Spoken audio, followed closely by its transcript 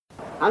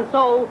And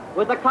so,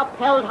 with the cup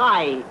held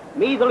high,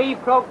 Meath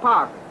leave Croke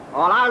Park,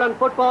 All-Ireland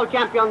football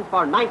champions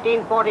for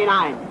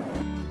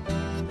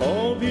 1949.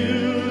 Oh,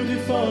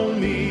 beautiful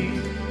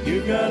Meath,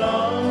 you've got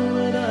all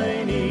that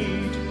I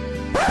need.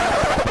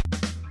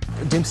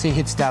 Dempsey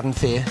hits Darren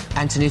Fay.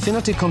 Anthony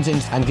Finnerty comes in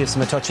and gives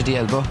him a touch of the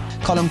elbow.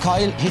 Colm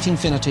Coyle hitting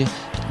Finnerty. They've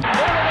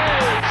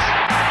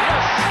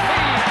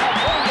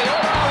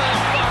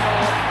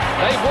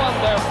won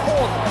their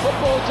fourth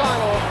football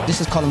title. This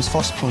is Colm's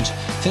first punch.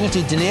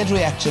 Finnerty delayed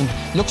reaction,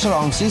 looks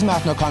around, sees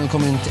Martin O'Connell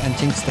coming in and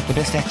thinks that the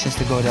best action is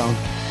to go down.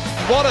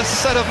 What a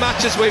set of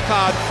matches we've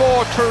had.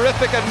 4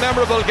 terrific and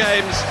memorable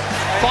games.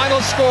 Final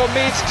score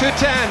Meath 2-10,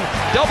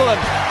 Dublin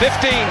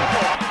 15.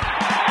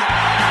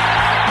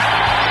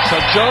 So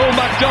Joe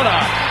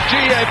McDonough,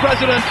 GA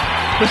President,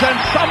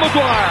 presents Sam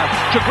Maguire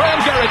to Graham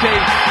Geraghty,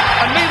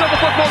 and Meath are the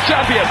football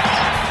champions.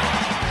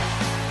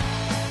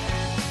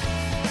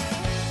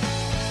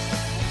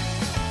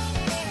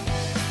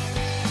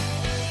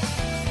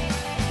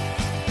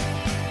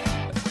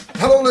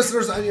 Hello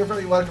listeners, and you're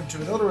very welcome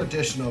to another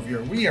edition of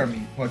your We Are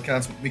Meath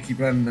podcast with Mickey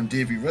Brennan and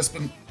Davy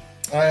Rispin.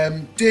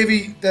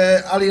 Davy,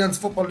 the Allianz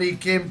Football League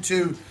came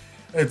to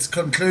its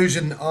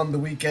conclusion on the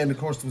weekend. Of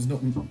course, there was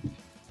nothing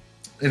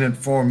in it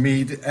for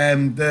Meath.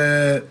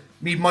 The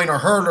Meath Minor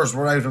Hurlers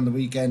were out on the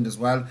weekend as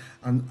well,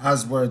 and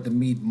as were the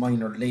Meath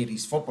Minor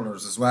Ladies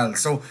Footballers as well.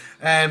 So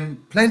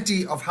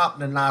plenty of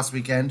happening last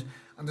weekend,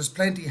 and there's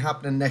plenty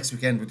happening next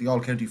weekend with the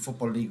All-County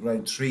Football League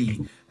Round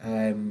 3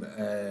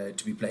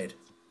 to be played.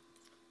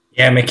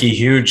 Yeah, Mickey,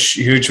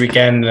 huge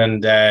weekend,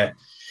 and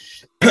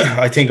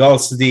I think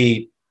also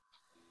the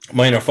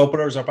minor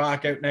footballers are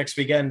back out next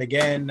weekend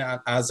again,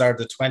 as are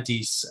the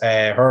 20s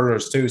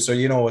hurlers too. So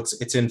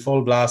it's in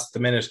full blast at the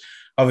minute.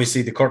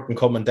 Obviously, the curtain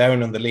coming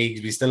down on the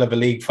leagues. We still have a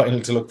league final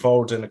to look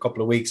forward to in a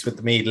couple of weeks with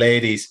the Meath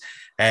ladies,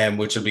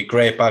 which will be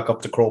great back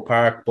up to Croke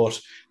Park. But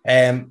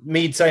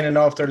Meath signing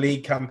off their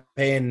league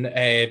campaign,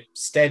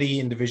 steady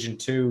in Division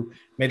 2.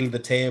 Middle of the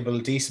table,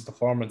 decent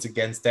performance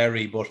against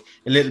Derry, but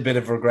a little bit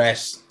of regret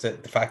to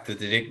the fact that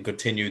they didn't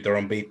continue their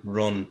unbeaten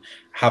run,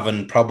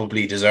 having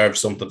probably deserved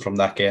something from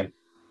that game.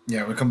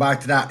 Yeah, we'll come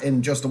back to that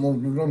in just a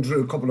moment. We'll run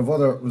through a couple of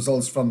other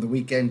results from the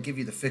weekend, give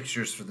you the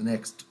fixtures for the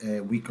next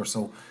week or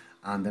so,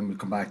 and then we'll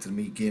come back to the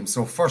Meath game.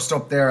 So first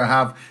up there, I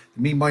have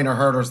the Meath Minor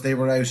Hurlers. They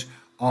were out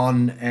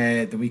on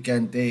the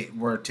weekend. They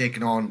were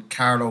taking on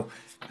Carlow,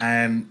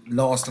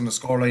 lost on the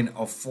scoreline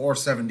of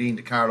 4-17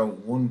 to Carlow,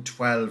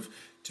 1-12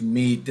 to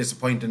Meath.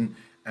 Disappointing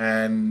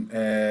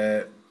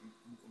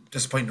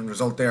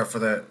result there for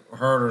the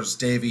hurlers,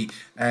 Davy.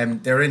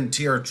 They're in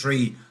tier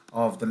 3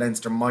 of the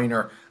Leinster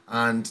Minor,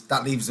 and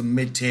that leaves them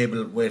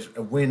mid-table with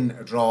a win,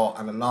 a draw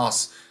and a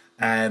loss.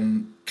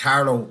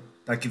 Carlow,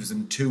 that gives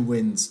them 2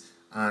 wins,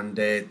 and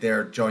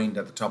they're joined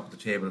at the top of the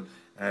table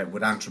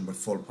with Antrim with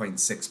full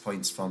points, 6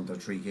 points from their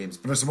 3 games.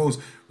 But I suppose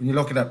when you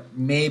look at it,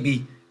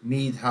 maybe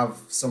Meath have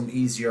some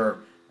easier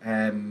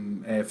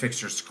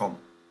fixtures to come.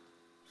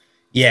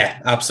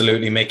 Yeah,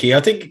 absolutely, Mickey.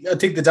 I think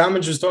the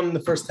damage was done in the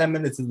first 10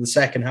 minutes of the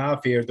second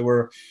half here. There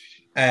were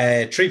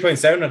 3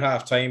 points down at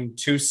half time,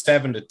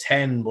 2-7 to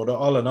 10, but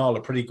all in all,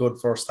 a pretty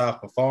good first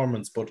half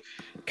performance. But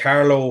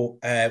Carlow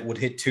would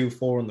hit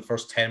 2-4 in the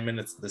first 10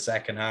 minutes of the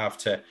second half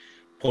to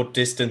put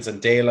distance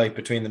and daylight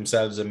between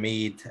themselves and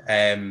Meath.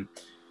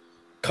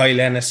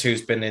 Kyle Ennis,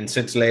 who's been in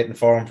scintillating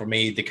form for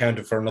Meath,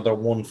 accounted for another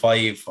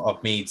 1-5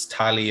 of Meath's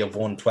tally of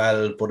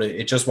 112, but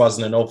it just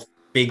wasn't enough.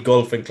 Big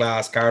gulf in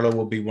class. Carlow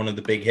will be one of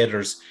the big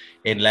hitters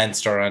in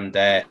Leinster, and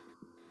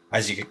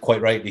as you could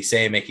quite rightly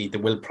say, Mickey,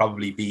 there will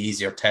probably be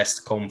easier tests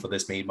to come for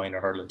this Meath Minor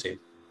Hurling team.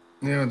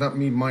 Yeah, that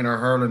Meath Minor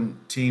Hurling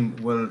team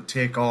will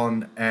take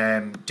on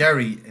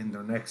Derry in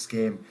their next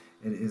game.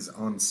 It is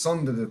on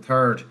Sunday the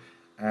 3rd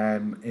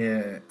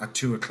at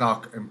 2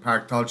 o'clock in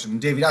Park Tolchin.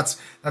 And Davey, that's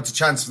a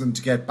chance for them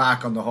to get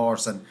back on the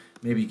horse and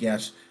maybe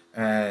get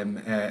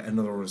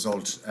another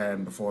result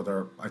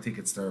before I think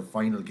it's their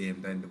final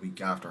game then the week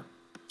after.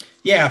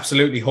 Yeah,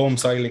 absolutely. Home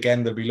soil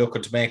again. They'll be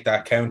looking to make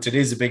that count. It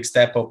is a big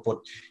step up, but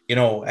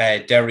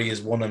Derry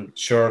is one. I'm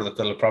sure that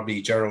they'll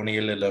probably Ger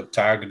O'Neill will have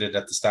targeted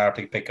at the start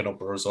of picking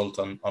up a result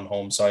on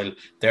home soil.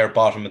 They're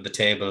bottom of the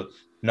table.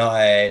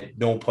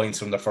 No points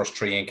from the first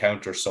 3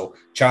 encounters. So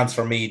chance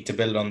for Meath to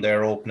build on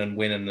their opening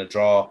win and a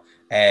draw,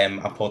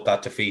 and put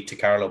that defeat to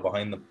Carlow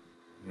behind them.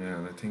 Yeah,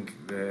 and I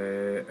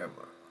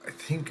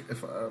think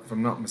if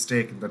I'm not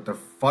mistaken, that the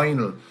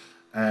final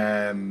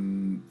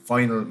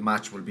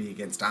match will be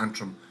against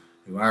Antrim,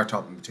 who are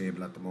top of the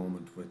table at the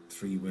moment with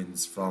 3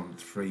 wins from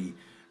 3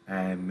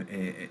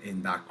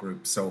 in that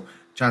group. So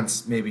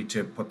chance maybe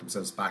to put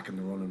themselves back in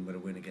the running with a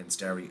win against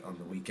Derry on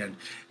the weekend.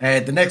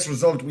 The next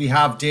result we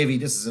have, Davy,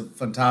 this is a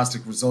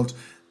fantastic result.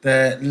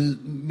 The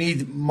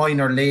Meath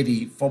Minor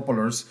Lady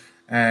Footballers,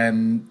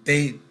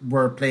 they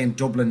were playing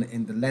Dublin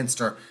in the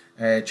Leinster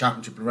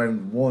Championship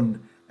round 1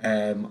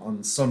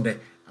 on Sunday,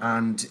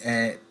 and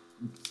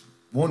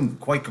won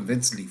quite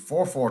convincingly,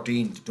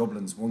 4-14 to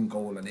Dublin's 1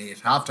 goal and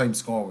 8. Half-time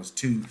score was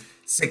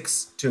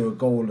 2-6 to a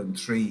goal and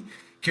 3.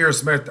 Ciara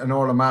Smith and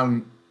Orla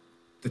Mallon,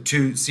 the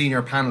 2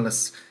 senior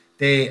panellists,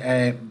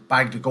 They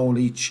bagged a goal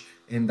each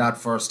in that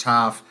first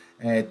half.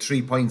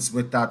 3 points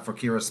with that for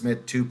Ciara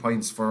Smith, 2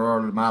 points for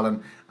Earl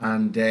Mallon,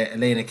 and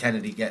Elena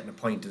Kennedy getting a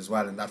point as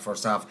well in that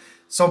first half.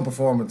 Some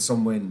performance,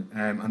 some win,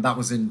 and that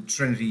was in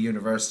Trinity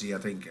University, I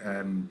think,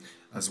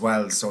 as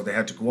well. So they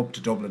had to go up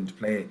to Dublin to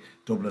play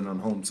Dublin on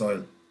home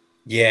soil.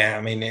 Yeah,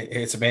 I mean,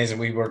 it's amazing.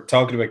 We were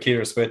talking about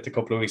Ciara Smith a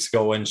couple of weeks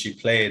ago when she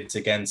played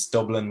against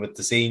Dublin with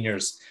the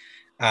seniors,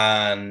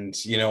 and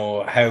you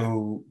know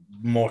how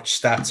much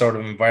that sort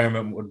of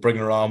environment would bring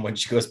her on when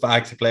she goes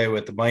back to play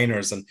with the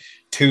minors. And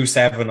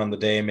 2-7 on the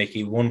day,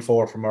 Mickey,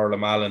 1-4 from Earl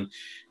Mallon,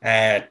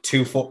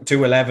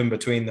 2-11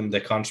 between them. They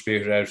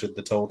contributed out of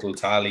the total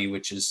tally,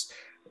 which is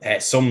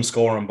some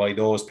scoring by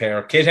those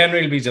pair. Kate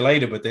Henry will be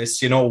delighted with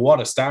this. You know, what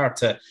a start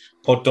to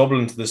put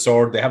Dublin to the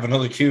sword. They have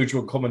another huge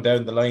one coming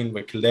down the line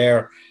with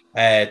Kildare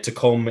to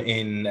come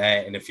in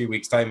a few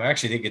weeks' time. I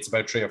actually think it's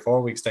about 3 or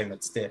 4 weeks' time.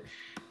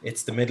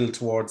 It's the middle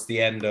towards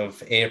the end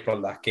of April,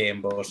 that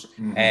game, but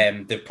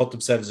they've put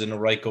themselves in a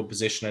right good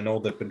position. I know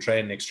they've been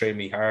training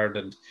extremely hard,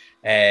 and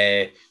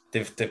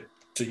they've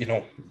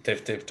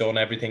done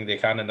everything they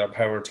can in their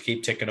power to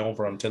keep ticking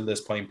over until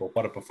this point. But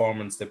what a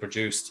performance they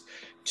produced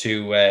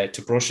to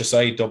brush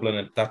aside Dublin,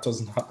 and that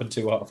doesn't happen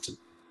too often.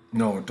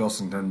 No, it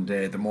doesn't, and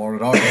the more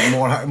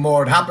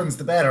it happens,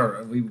 the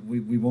better.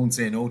 We won't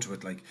say no to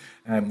it.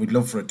 We'd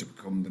love for it to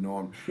become the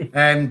norm.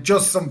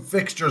 Just some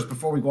fixtures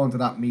before we go on to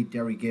that Meath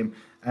Derry game.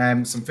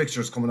 Some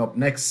fixtures coming up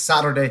next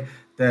Saturday.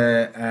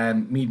 The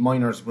Meath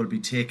Miners will be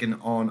taking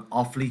on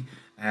Offaly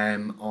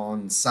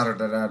on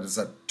Saturday. That is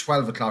at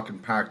 12 o'clock in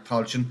Park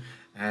Tolchin.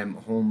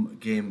 Home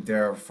game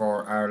there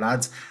for our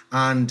lads.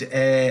 And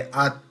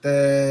I'm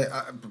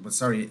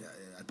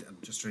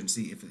just trying to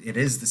see if it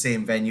is the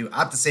same venue.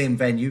 At the same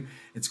venue,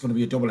 it's going to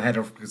be a double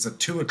header because at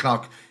 2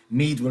 o'clock,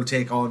 Meath will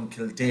take on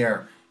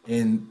Kildare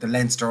in the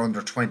Leinster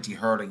Under-20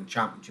 Hurling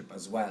Championship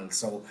as well.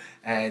 So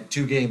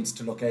 2 games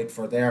to look out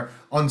for there.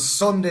 On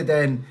Sunday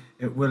then,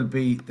 it will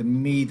be the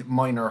Meath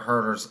Minor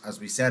Hurlers, as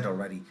we said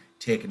already,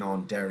 taking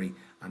on Derry,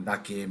 and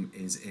that game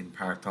is in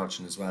Park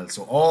Tolchin as well.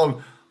 So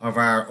all of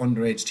our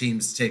underage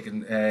teams taking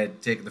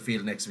the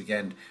field next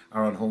weekend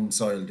are on home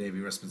soil, Davy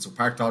Rispin. So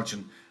Park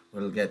Tolchin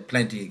will get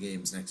plenty of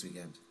games next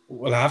weekend.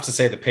 Well, I have to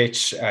say the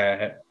pitch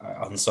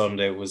on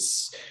Sunday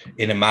was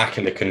in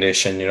immaculate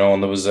condition, you know,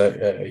 and there was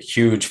a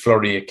huge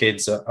flurry of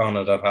kids on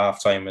it at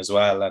halftime as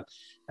well. And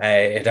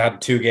it had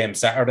 2 games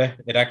Saturday.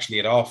 It actually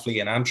had Offaly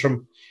and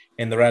Antrim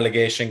in the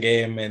relegation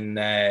game in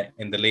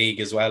the league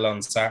as well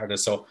on Saturday.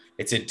 So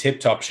it's in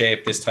tip-top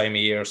shape this time of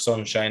year,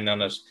 sunshine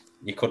on it.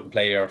 You couldn't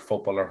play your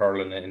football or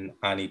hurling in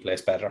any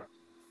place better.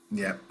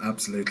 Yeah,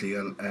 absolutely.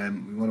 We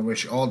want to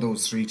wish all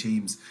those 3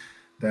 teams,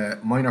 the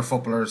minor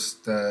footballers,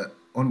 the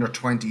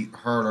under-20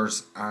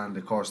 hurlers, and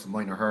of course the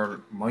minor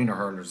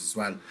hurlers as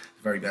well,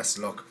 the very best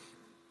of luck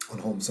on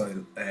home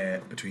soil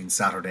between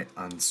Saturday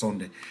and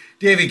Sunday.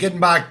 Davey, getting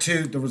back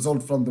to the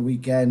result from the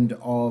weekend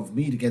of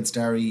Meath against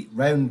Derry,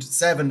 round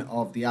 7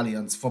 of the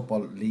Allianz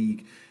Football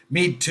League.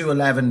 Meath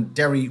 2-11,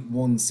 Derry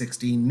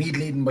 1-16. Meath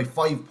leading by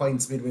 5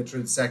 points midway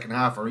through the second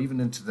half, or even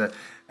into the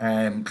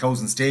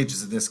closing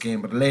stages of this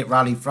game. But a late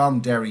rally from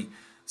Derry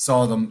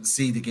saw them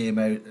see the game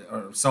out,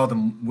 or saw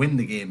them win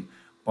the game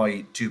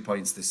by 2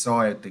 points. They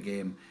saw out the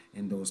game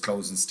in those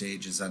closing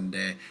stages, and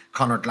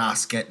Conor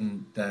Glass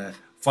getting the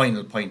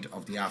final point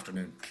of the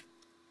afternoon.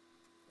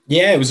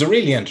 Yeah, it was a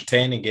really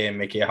entertaining game,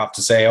 Mickey, I have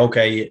to say.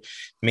 Okay,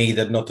 Meath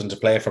had nothing to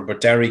play for, but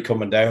Derry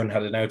coming down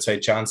had an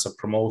outside chance of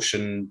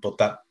promotion, but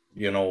that,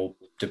 you know,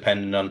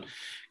 depending on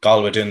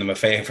Galway doing them a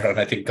favour, and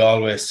I think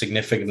Galway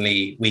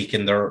significantly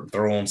weakened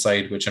their own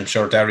side, which I'm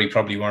sure Derry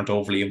probably weren't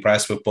overly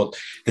impressed with, but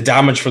the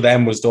damage for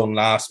them was done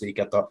last week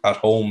at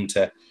home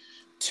to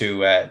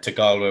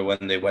Galway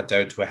when they went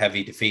down to a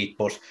heavy defeat.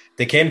 But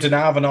they came to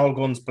Navan all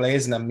guns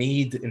blazing, and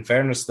Meath, in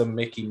fairness to them,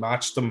 Mickey,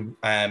 matched them.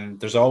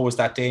 There's always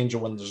that danger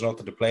when there's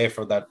nothing to play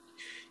for, that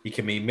you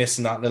can be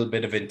missing that little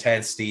bit of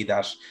intensity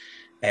that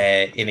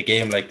in a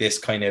game like this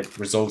kind of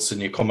results in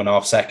you coming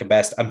off second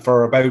best. And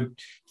for about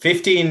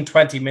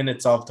 15-20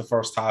 minutes of the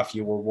first half,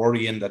 you were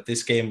worrying that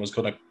this game was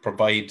going to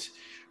provide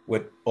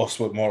with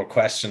more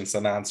questions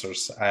than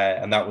answers,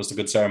 and that was the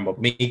concern. But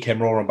Meath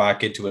came roaring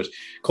back into it,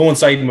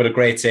 coinciding with a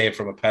great save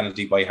from a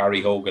penalty by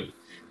Harry Hogan,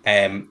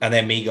 and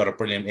then Meath got a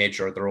brilliant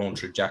major of their own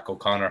through Jack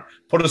O'Connor.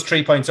 Put us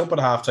 3 points up at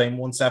halftime,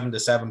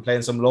 7-7,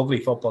 playing some lovely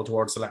football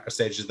towards the latter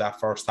stages of that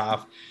first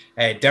half.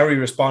 Derry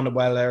responded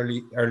well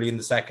early in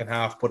the second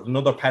half, but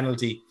another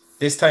penalty,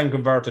 this time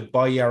converted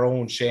by our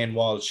own Shane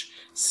Walsh,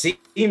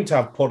 seemed to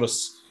have put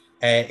us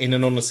in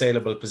an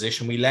unassailable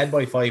position. We led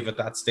by 5 at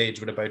that stage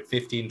with about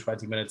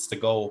 15-20 minutes to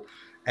go,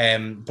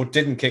 but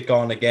didn't kick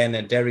on again,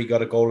 and Derry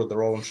got a goal of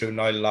their own through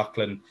Niall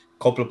Loughlin,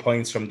 a couple of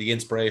points from the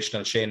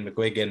inspirational Shane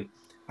McGuigan,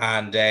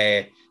 and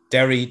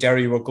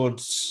Derry were good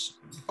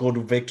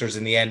victors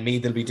in the end.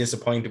 Meath will be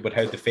disappointed with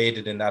how they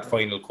faded in that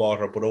final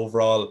quarter, but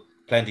overall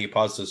plenty of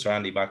positives for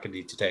Andy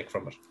McEntee to take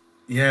from it.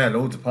 Yeah,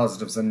 loads of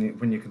positives,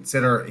 and when you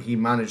consider he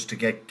managed to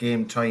get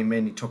game time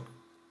in, he took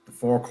the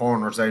 4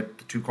 corners out,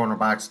 the 2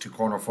 cornerbacks, 2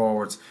 corner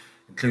forwards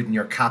including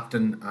your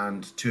captain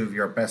and two of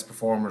your best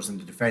performers in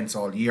the defence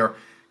all year,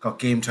 got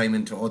game time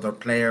into other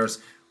players.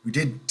 We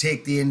did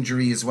take the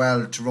injury as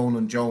well to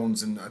Ronan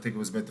Jones, and I think it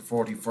was about the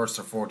 41st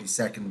or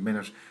 42nd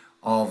minute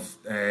of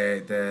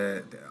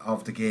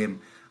the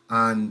game,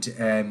 and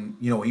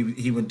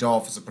he went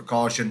off as a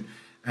precaution.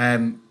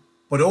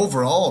 But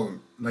overall,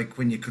 like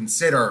when you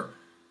consider,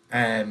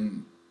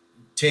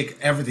 take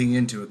everything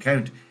into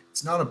account,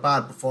 it's not a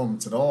bad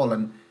performance at all.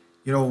 And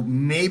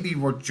maybe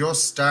we're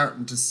just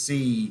starting to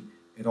see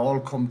it all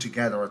come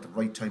together at the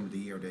right time of the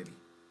year, Davey.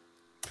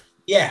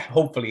 Yeah,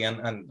 hopefully,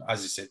 and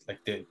as you said,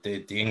 like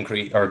the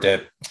increase or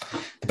the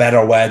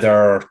better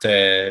weather,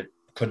 the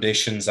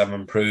conditions have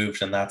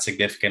improved, and that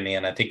significantly.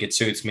 And I think it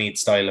suits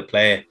Meath's style of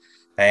play.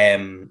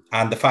 And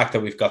the fact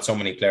that we've got so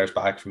many players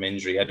back from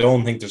injury, I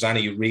don't think there's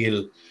any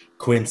real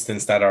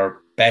coincidence that our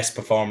best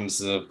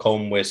performances have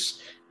come with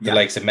the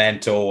likes of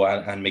Mento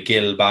and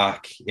McGill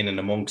back in and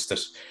amongst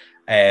it.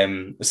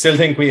 I still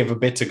think we have a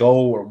bit to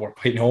go. We're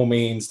by no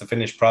means the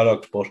finished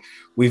product, but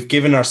we've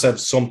given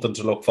ourselves something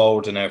to look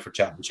forward to now for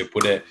Championship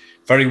with a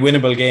very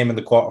winnable game in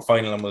the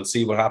quarterfinal, and we'll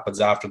see what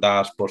happens after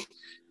that. But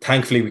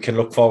thankfully, we can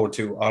look forward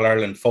to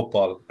All-Ireland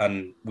football,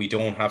 and we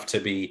don't have to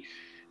be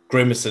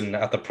grimacing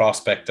at the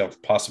prospect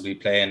of possibly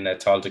playing a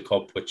Tailteann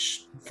Cup,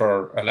 which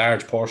for a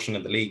large portion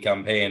of the league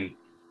campaign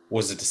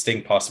was a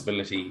distinct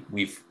possibility.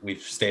 We've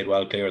stayed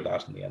well clear of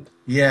that in the end.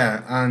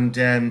 Yeah, and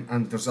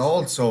there's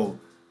also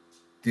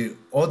the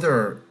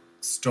other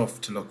stuff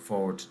to look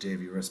forward to,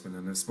 Davy Rispin,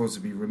 and I suppose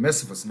it'd be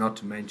remiss of us not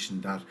to mention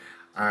that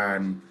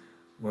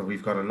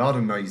we've got a lot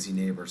of noisy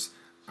neighbours,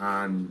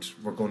 and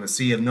we're going to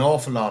see an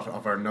awful lot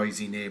of our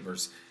noisy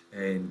neighbours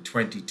in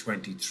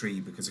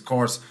 2023, because of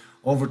course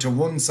over to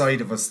one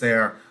side of us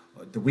there,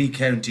 the Wee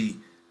County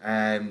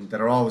that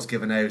are always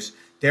given out,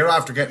 they're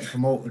after getting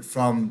promoted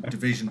from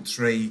Division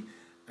 3.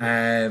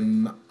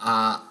 I'd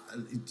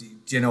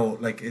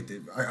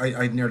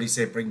nearly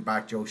say bring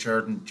back Joe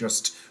Sheridan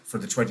just for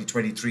the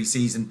 2023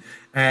 season.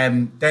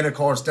 Then of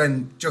course,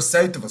 just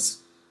south of us,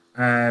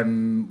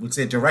 we'll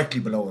say directly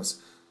below us,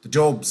 the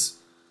Dubs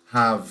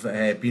have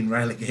been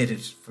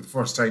relegated for the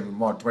first time in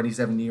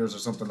 27 years or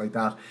something like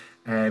that,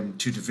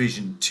 to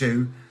Division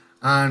 2.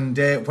 And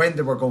when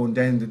they were going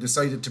down, they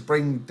decided to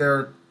bring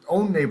their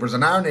own neighbours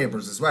and our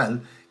neighbours as well,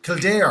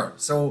 Kildare.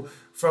 So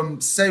from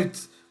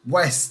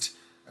south-west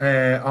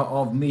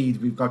of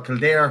Meath, we've got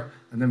Kildare,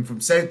 and then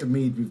from south of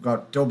Meath, we've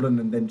got Dublin,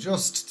 and then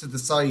just to the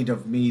side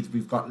of Meath,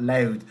 we've got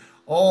Louth,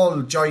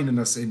 all joining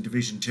us in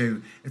Division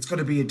 2. It's going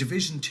to be a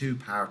Division 2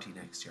 party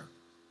next year.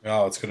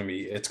 Oh, it's going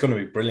to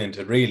be brilliant.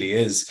 It really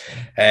is.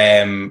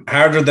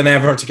 Harder than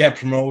ever to get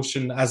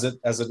promotion as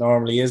it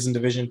normally is in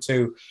Division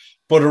 2.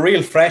 But a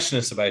real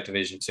freshness about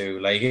Division 2.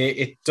 Like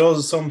it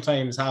does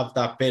sometimes have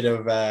that bit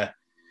of a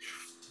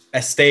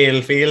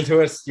stale feel to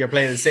it. You're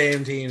playing the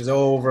same teams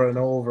over and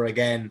over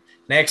again.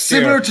 Next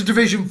year, similar to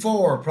Division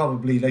 4,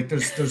 probably. Like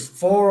there's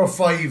 4 or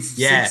 5,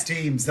 6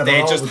 teams that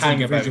are always in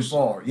Division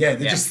 4. Yeah,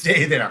 they just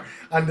stay there.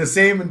 And the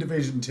same in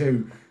Division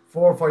 2.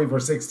 4 or 5 or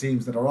 6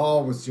 teams that are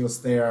always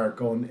just there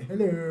going,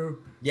 hello.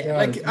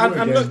 Yeah,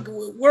 and look,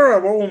 we're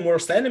our own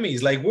worst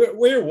enemies. Like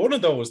we're one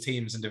of those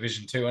teams in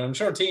Division 2, and I'm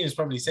sure teams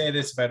probably say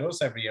this about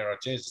us every year. Oh,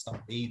 geez, it's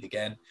not Meath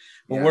again,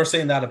 but we're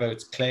saying that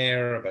about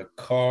Clare, about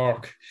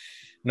Cork.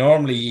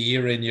 Normally,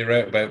 year in, year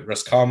out, about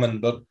Roscommon.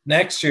 But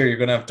next year, you're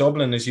going to have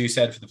Dublin, as you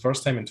said, for the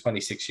first time in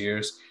 26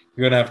 years.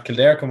 You're going to have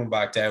Kildare coming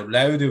back down.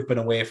 Louth, who've been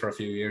away for a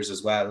few years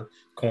as well,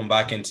 coming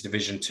back into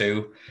Division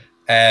 2.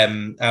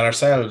 And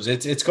ourselves,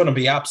 it's going to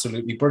be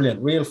absolutely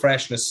brilliant. Real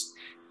freshness.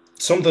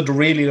 Something to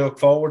really look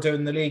forward to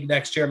in the league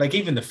next year. Like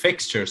even the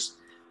fixtures.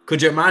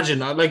 Could you imagine?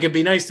 Like it'd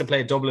be nice to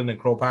play Dublin and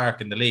Croke Park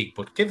in the league,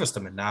 but give us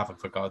them in Navan,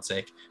 for God's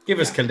sake. Give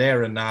us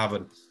Kildare and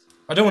Navan.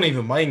 I don't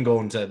even mind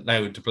going to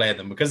Louth to play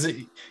them, because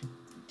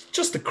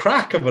just the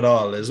crack of it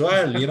all as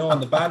well,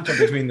 and the banter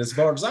between the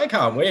supporters. I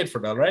can't wait for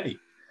it already.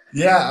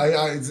 Yeah,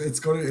 it's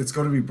going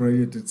to be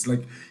brilliant. It's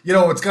like,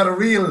 it's got a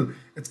real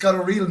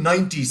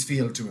 90s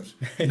feel to it.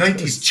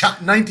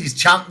 90s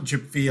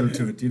championship feel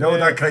to it,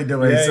 that kind of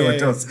way. It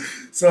does.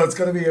 So it's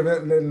going to be a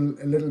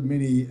little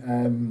mini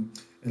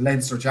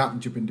Leinster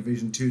Championship in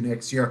Division 2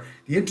 next year.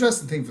 The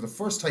interesting thing, for the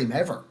first time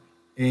ever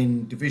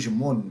in Division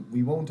 1,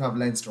 we won't have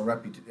Leinster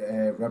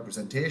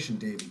representation,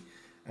 Davy,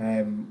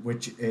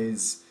 which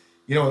is,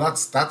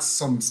 that's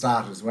some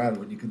stat as well,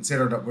 when you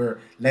consider that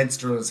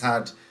Leinster has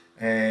had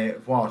 10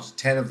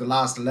 of the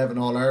last 11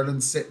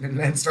 All-Irelands sitting in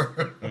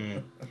Leinster.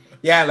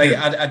 Yeah, like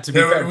and to be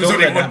fair, it was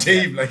only one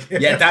team.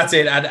 That's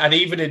it. And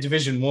even in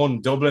Division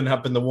 1, Dublin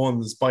have been the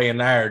ones, by and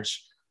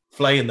large,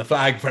 flying the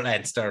flag for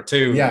Leinster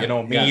too.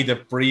 Meath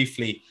have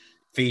briefly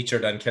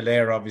featured, and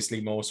Kildare obviously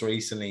most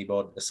recently.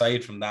 But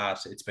aside from that,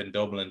 it's been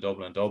Dublin.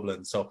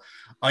 So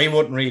I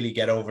wouldn't really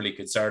get overly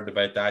concerned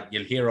about that.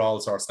 You'll hear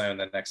all sorts now in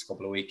the next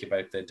couple of weeks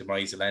about the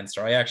demise of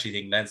Leinster. I actually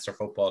think Leinster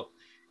football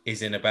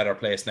is in a better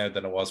place now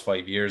than it was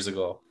 5 years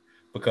ago,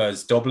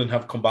 because Dublin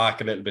have come back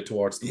a little bit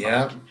towards the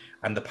pack,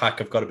 and the pack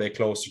have got a bit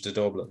closer to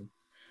Dublin.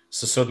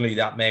 So suddenly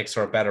that makes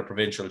for a better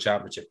provincial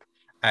championship.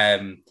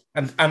 And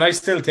I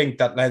still think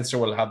that Leinster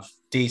will have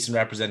decent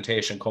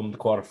representation come the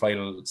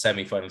quarterfinal,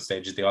 semi-final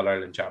stage of the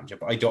All-Ireland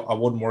Championship. I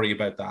wouldn't worry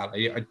about that.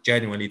 I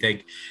genuinely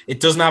think it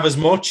doesn't have as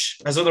much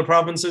as other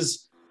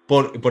provinces,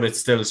 but it's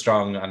still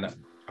strong, and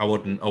I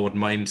wouldn't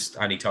mind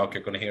any talk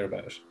you're going to hear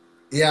about it.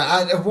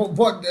 Yeah, and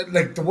what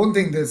like the one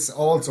thing this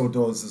also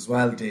does as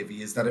well,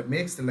 Davey, is that it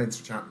makes the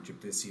Leinster Championship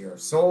this year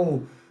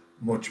so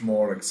much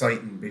more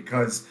exciting,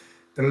 because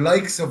the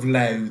likes of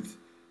Louth,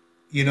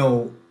 you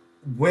know,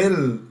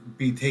 will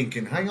be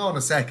thinking, hang on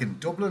a second,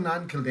 Dublin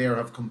and Kildare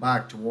have come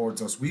back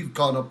towards us. We've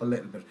gone up a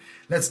little bit.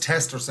 Let's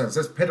test ourselves.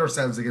 Let's pit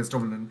ourselves against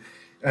Dublin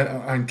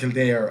and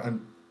Kildare,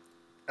 and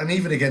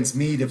even against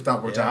Meath if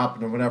that were to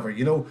happen or whatever,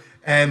 you know.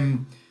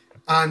 And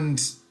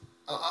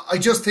I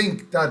just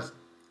think that,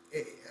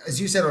 as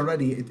you said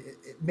already,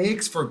 it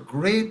makes for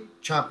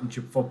great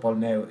championship football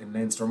now in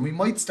Leinster. And we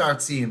might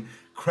start seeing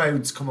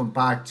crowds coming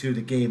back to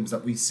the games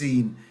that we've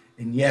seen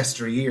in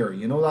yesteryear,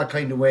 you know, that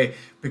kind of way.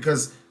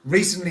 Because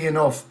recently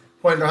enough,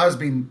 while there has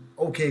been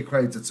okay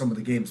crowds at some of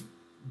the games,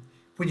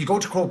 when you go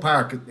to Croke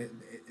Park,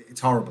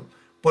 it's horrible.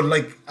 But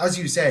like, as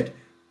you said,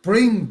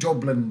 bring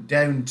Dublin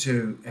down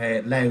to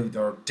Louth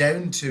or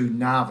down to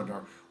Navan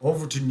or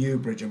over to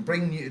Newbridge, and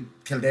bring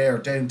Kildare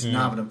down to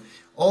Navan.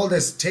 All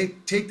this,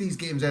 take these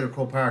games out of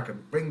Croke Park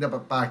and bring them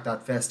back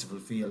that festival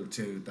feel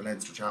to the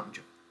Leinster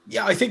Championship.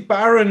 Yeah, I think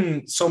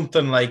barring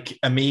something like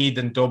a Meath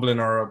and Dublin,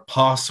 or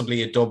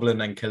possibly a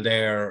Dublin and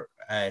Kildare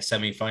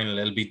semi-final,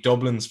 it'll be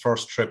Dublin's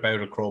first trip out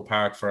of Croke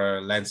Park for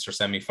a Leinster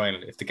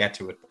semi-final, if they get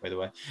to it, by the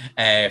way,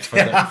 for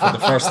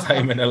the first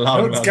time in a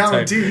long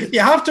time. You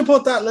have to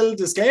put that little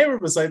disclaimer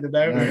beside it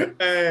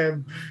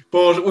now.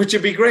 But which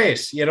would be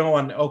great, you know.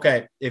 And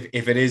okay,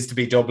 if it is to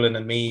be Dublin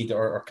and Meath,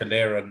 or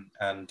Kildare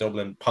and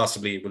Dublin,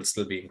 possibly it will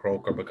still be in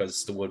Croker,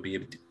 because there would be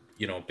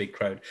a big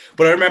crowd.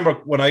 But I remember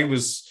when I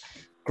was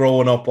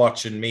growing up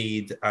watching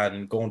Meath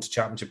and going to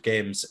championship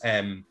games,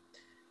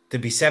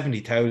 there'd be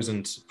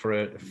 70,000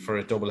 for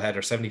a double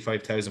header,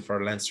 75,000 for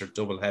a Leinster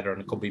double header,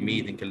 and it could be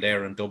Meath and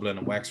Kildare and Dublin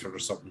and Wexford or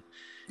something.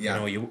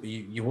 Yeah. You know,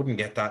 you wouldn't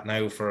get that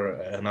now for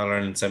an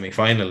All-Ireland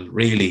semi-final,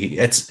 really.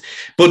 And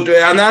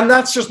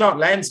that's just not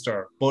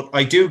Leinster. But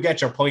I do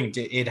get your point.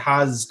 It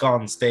has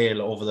gone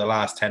stale over the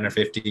last 10 or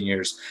 15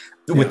 years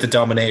with the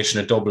domination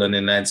of Dublin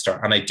in Leinster,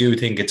 and I do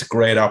think it's a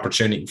great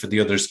opportunity for the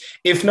others,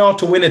 if not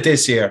to win it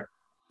this year,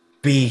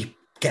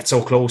 get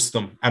so close to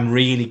them and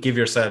really give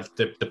yourself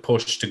the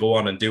push to go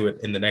on and do it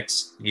in the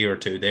next year or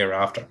two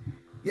thereafter.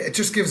 Yeah, it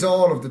just gives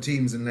all of the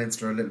teams in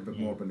Leinster a little bit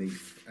more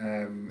belief.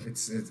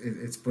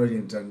 It's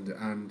brilliant,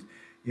 and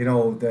you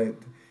know,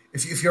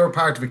 if you're a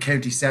part of a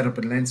county setup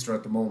in Leinster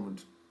at the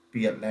moment,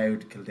 be it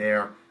Louth,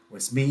 Kildare,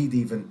 Westmeath,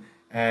 even,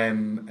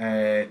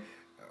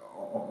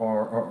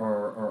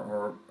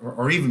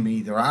 or even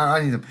Meath, or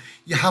any of them,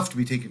 you have to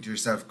be thinking to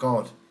yourself,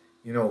 God,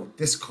 you know,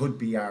 this could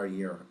be our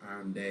year,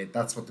 and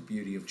that's what the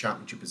beauty of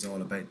championship is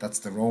all about. That's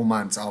the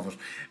romance of it.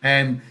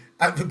 And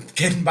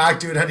getting back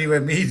to it anyway,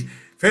 Meath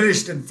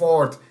finished in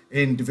 4th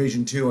in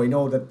Division 2. I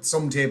know that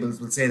some tables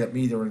will say that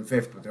Meath are in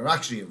 5th, but they're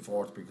actually in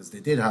 4th because they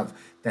did have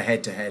the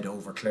head-to-head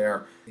over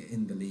Clare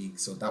in the league,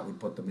 so that would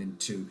put them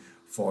into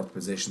 4th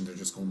position. They're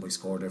just going by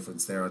score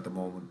difference there at the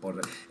moment,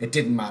 but it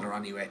didn't matter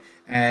anyway.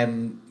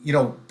 You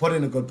know, put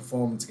in a good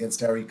performance against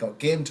Derry, got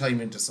game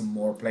time into some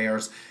more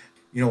players.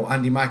 You know,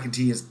 Andy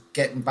McEntee is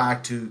getting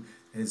back to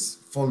his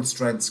full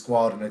strength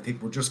squad, and I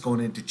think we're just going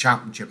into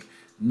championship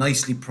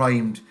nicely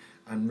primed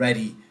and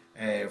ready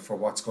for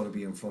what's going to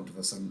be in front of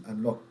us.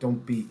 And look,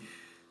 don't be.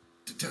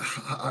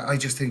 I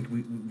just think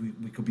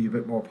we could be a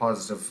bit more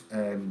positive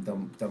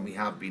than we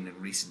have been in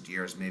recent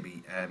years,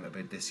 maybe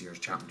about this year's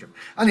championship.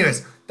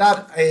 Anyways,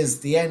 that is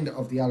the end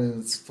of the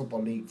Alliance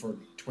Football League for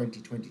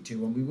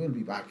 2022, and we will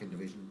be back in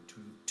Division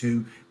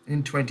 2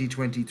 in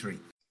 2023.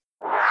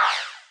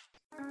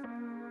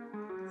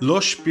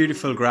 Lush,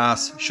 beautiful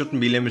grass shouldn't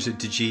be limited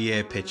to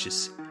GAA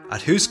pitches. At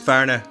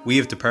Husqvarna, we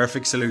have the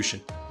perfect solution.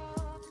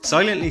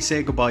 Silently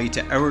say goodbye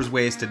to hours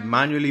wasted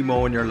manually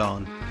mowing your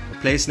lawn,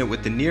 replacing it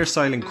with the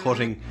near-silent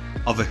cutting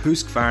of a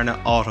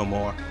Husqvarna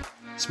Automower.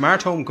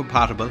 Smart home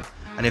compatible,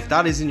 and if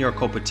that isn't your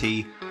cup of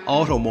tea,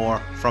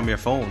 Automower from your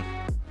phone.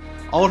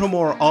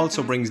 Automower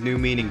also brings new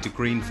meaning to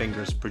green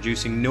fingers,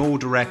 producing no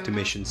direct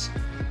emissions.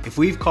 If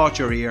we've caught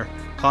your ear,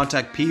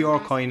 contact PR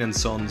Coyne &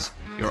 Sons,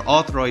 your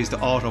authorised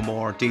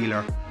Automower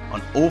dealer, on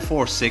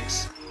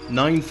 046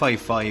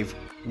 955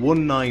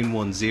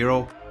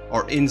 1910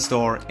 or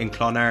in-store in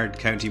Clonard,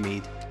 County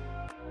Meath.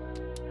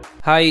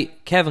 Hi,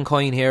 Kevin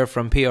Coyne here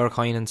from PR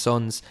Coyne &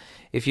 Sons.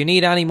 If you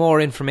need any more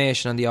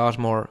information on the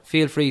Automower,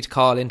 feel free to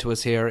call into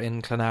us here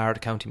in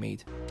Clonard, County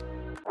Meath.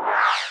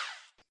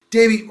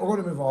 Davey, we're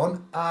going to move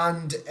on,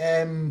 and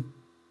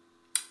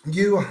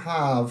you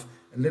have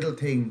a little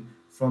thing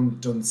from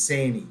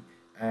Dunsany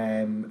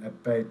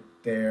about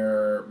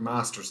their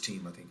Masters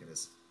team, I think it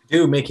is.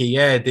 Do, Mickey,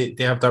 yeah, they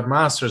have their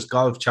Masters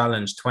Golf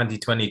Challenge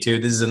 2022.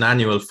 This is an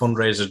annual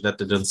fundraiser that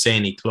the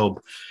Dunsany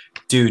Club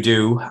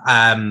do.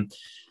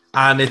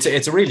 And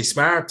it's a really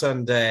smart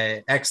and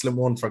excellent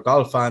one for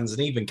golf fans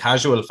and even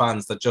casual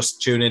fans that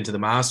just tune into the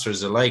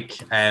Masters alike.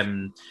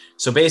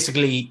 So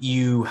basically,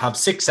 you have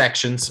 6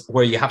 sections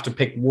where you have to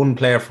pick one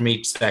player from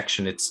each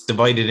section. It's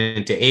divided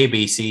into A,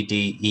 B, C,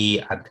 D, E,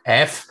 and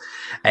F.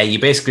 You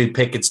basically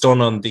pick, it's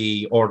done on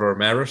the order of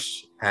merit.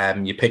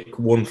 You pick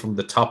one from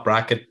the top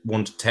bracket,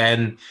 1 to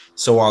 10,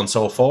 so on and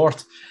so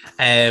forth.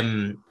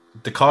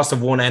 The cost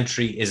of one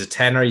entry is a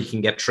tenner. You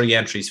can get 3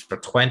 entries for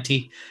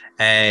 20.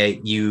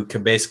 You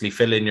can basically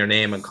fill in your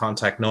name and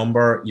contact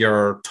number.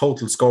 Your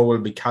total score will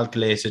be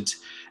calculated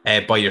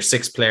by your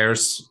 6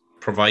 players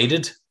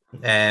provided.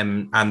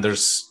 And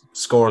there's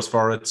scores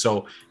for it.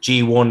 So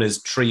G1 is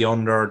 3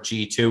 under,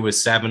 G2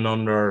 is 7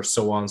 under,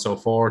 so on and so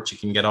forth. You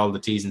can get all the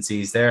T's and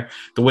C's there.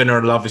 The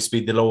winner will obviously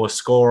be the lowest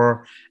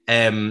scorer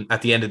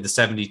at the end of the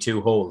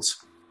 72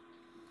 holes.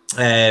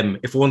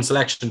 If one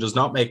selection does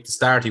not make the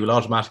start, he will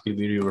automatically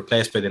be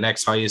replaced by the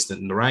next highest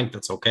in the rank.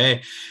 That's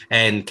okay.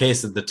 In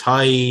case of the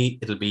tie,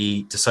 it'll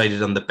be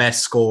decided on the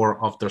best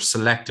score of their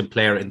selected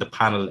player in the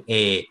panel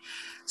A.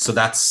 So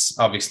that's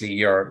obviously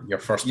your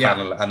first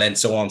panel, and then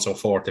so on and so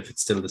forth if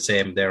it's still the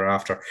same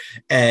thereafter.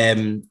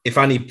 If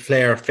any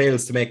player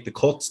fails to make the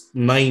cut,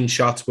 9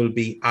 shots will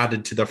be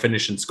added to their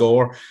finishing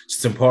score. So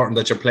it's important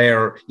that your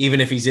player,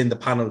 even if he's in the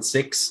panel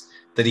 6,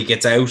 that he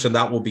gets out, and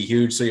that will be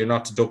huge. So you're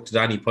not deducted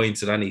any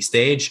points at any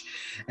stage.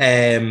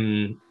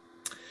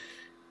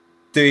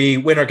 The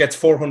winner gets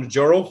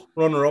 €400.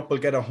 Runner-up will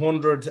get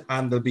 100,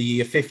 and there'll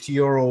be a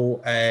 €50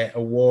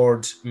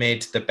 award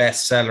made to the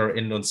best seller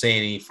in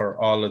Dunsany for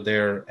all of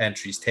their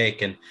entries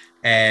taken.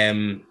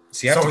 So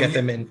you have to get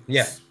them in.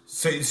 Yeah.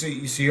 So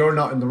you're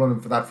not in the running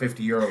for that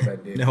 €50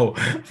 then, Dave? No,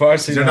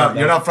 firstly you're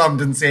not from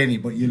Dunsany,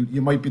 but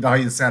you might be the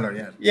highest seller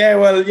yet. Yeah,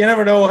 well, you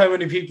never know how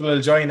many people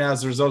will join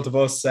as a result of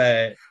us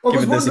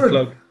giving this a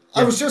plug.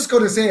 I was just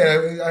going to say,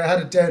 I had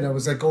it down. I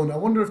was like going, I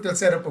wonder if they'll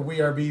set up a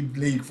WeRB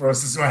league for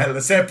us as well,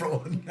 a separate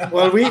one.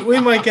 Well, we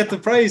might get the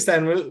prize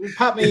then.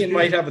 Pat Meehan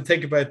might have a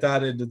think about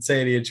that in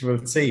Dunsany, and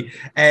we'll see.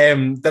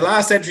 The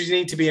last entries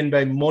need to be in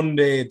by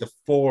Monday, the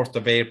 4th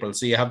of April.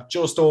 So you have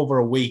just over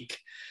a week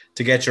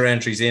to get your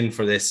entries in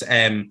for this.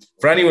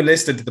 For anyone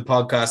listening to the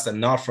podcast and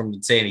not from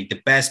Dunsany,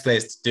 the best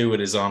place to do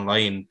it is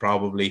online,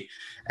 probably,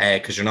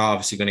 because you're not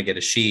obviously going to get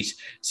a sheet.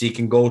 So you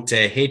can go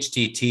to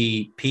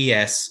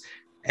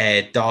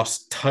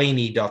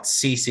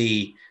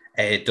https://tiny.cc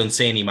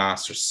Dunsany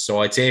Masters.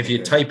 So I'd say if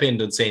you type in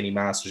Dunsany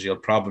Masters, you'll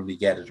probably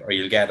get it, or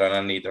you'll get it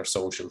on any of their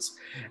socials.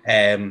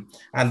 And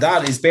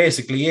that is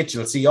basically it.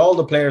 You'll see all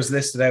the players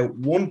listed out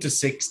 1 to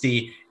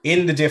 60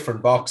 in the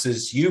different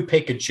boxes. You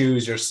pick and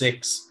choose your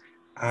 6.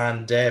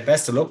 And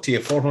best of luck to you.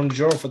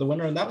 €400 for the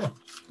winner in that one.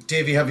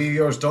 Davey, have you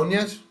yours done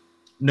yet?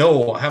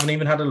 No, I haven't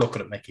even had a look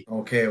at it, Mickey.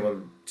 Okay,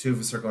 well, 2 of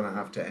us are going to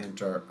have to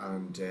enter,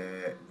 and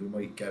we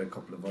might get a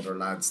couple of other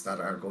lads that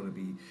are going to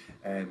be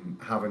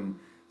having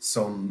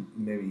some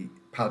maybe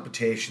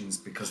palpitations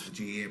because the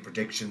GAA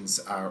predictions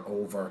are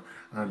over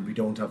and we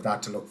don't have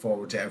that to look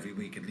forward to every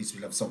week. At least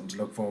we'll have something to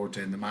look forward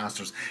to in the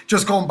Masters.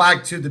 Just going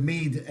back to the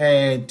Meath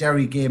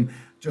Derry game,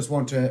 just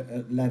want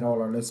to let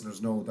all our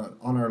listeners know that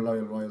on our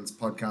Loyal Royals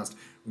podcast,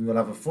 we will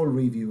have a full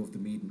review of the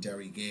Meath and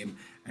Derry game.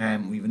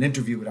 We have an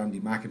interview with Andy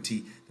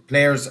McEntee. The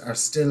players are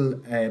still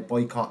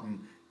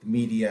boycotting the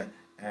media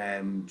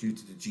due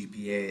to the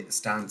GPA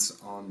stance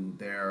on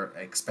their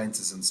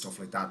expenses and stuff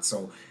like that.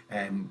 So,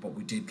 but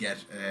we did get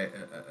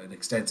an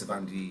extensive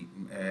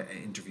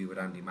interview with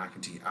Andy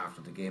McEntee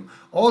after the game.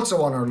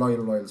 Also on our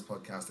Loyal Royals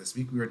podcast this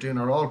week, we are doing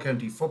our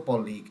All-County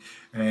Football League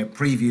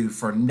preview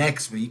for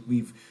next week.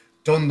 We've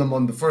done them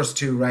on the first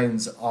 2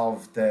 rounds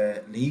of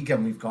the league,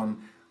 and we've done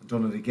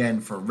it again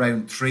for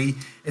round 3.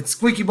 It's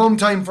squeaky bum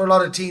time for a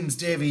lot of teams,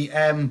 Davey.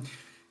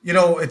 You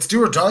know, it's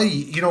do or die.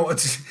 You know,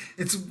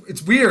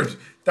 it's weird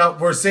that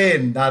we're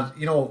saying that,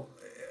 you know,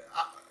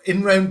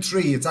 in round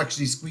 3 it's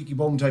actually squeaky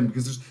bum time,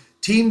 because there's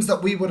teams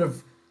that we would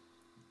have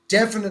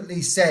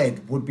definitely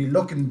said would be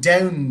looking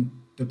down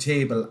the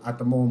table at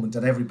the moment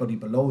at everybody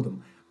below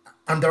them,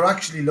 and they're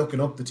actually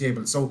looking up the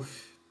table. So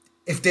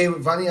if they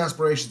have any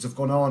aspirations of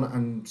going on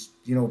and,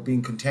 you know,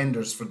 being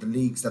contenders for the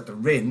leagues that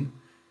they're in,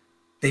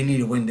 they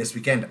need a win this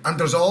weekend. And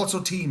there's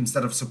also teams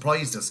that have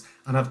surprised us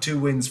and have 2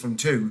 wins from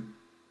 2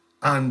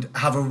 and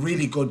have a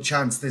really good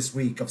chance this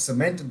week of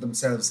cementing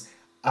themselves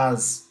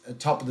as a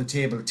top of the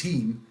table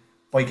team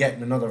by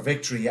getting another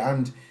victory.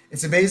 And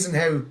it's amazing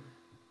how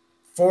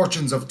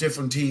fortunes of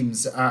different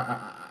teams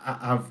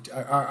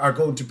are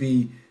going to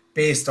be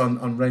based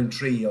on round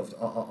 3 of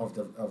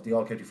the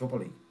All-County Football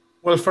League.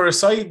 Well, for a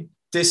side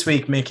this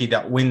week, Mickey,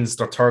 that wins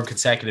their 3rd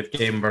consecutive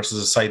game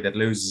versus a side that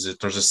loses it,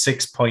 there's a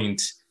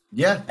 6-point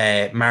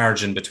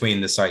margin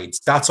between the sides.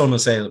 That's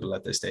unassailable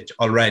at this stage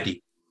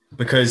already,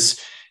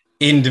 because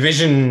in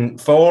Division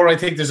 4, I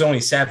think there's only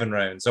 7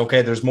 rounds.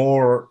 Okay, there's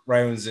more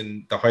rounds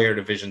in the higher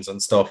divisions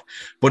and stuff,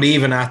 but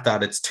even at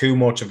that, it's too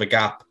much of a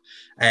gap.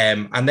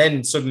 And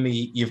then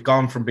suddenly you've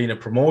gone from being a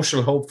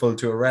promotional hopeful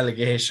to a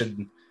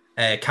relegation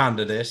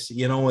candidate,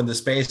 you know, in the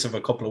space of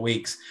a couple of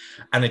weeks,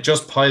 and it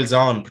just piles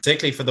on,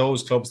 particularly for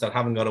those clubs that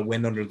haven't got a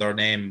win under their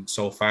name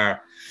so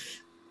far.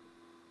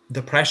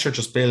 The pressure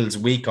just builds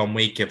week on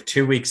week. You have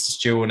 2 weeks to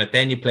stew in it,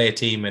 then you play a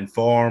team in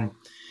form,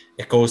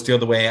 it goes the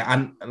other way,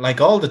 and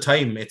like all the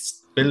time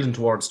it's building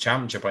towards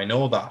championship. I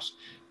know that,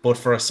 but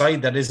for a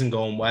side that isn't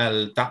going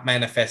well, that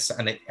manifests,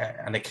 and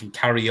it can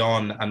carry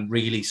on and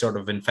really sort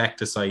of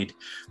infect a side.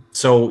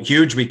 So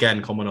huge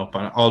weekend coming up,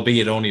 and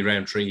albeit only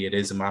round 3, it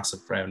is a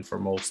massive round for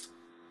most.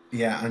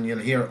 Yeah, and you'll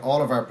hear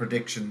all of our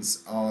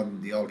predictions on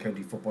the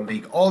All-County Football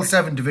League. All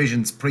 7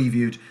 divisions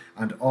previewed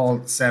and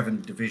all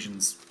 7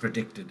 divisions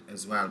predicted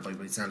as well by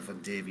myself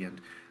and Davey. And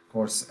of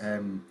course,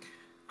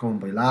 going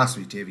by last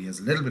week, Davey has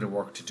a little bit of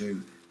work to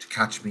do to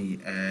catch me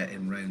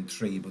in round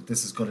 3, but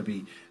this is going to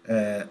be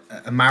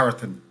a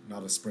marathon,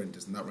 not a sprint.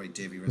 Isn't that right,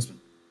 Davey Risman?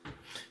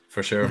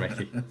 For sure,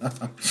 Mickey.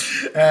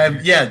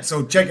 Yeah,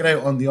 so check it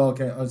out on the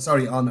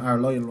on our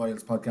Loyal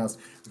Royals podcast.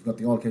 We've got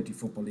the All-County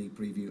Football League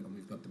preview, and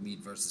we've got the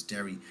Meath versus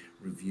Derry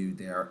review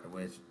there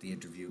with the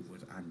interview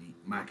with Andy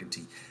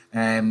McEntee.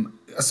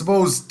 I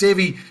suppose,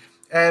 Davey,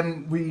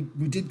 we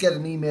did get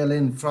an email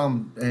in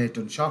from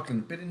Dunshaughlin.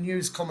 A bit of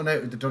news coming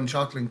out of the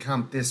Dunshaughlin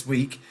camp this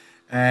week.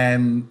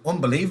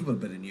 Unbelievable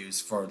bit of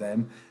news for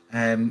them.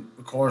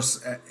 Of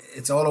course,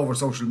 it's all over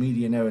social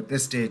media now at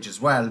this stage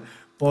as well.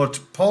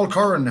 But Paul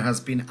Curran has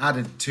been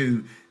added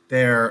to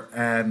their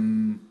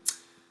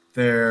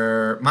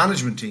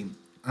management team.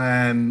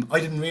 I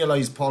didn't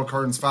realise Paul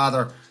Curran's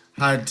father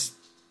had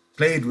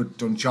played with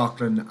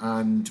Dunshaughlin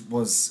and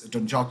was a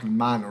Dunshaughlin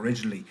man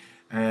originally.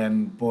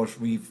 But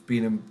we've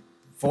been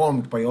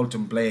informed by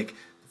Ulton Blake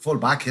the full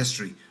back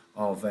history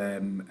of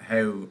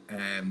how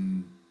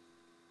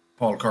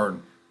Paul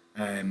Curran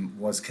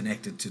was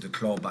connected to the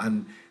club.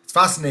 And it's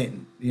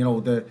fascinating. You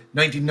know, the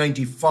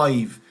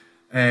 1995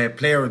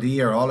 Player of the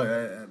Year,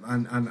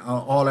 and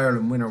All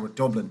Ireland winner with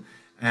Dublin,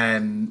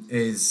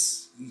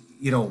 is,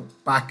 you know,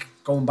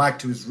 going back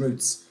to his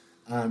roots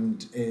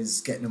and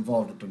is getting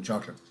involved with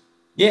Dunshaughlin.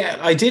 Yeah,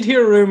 I did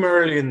hear a rumour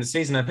earlier in the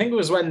season. I think it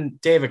was when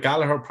David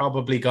Gallagher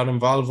probably got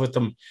involved with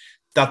them,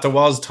 that there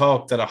was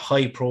talk that a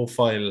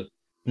high-profile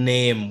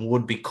name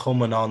would be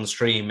coming on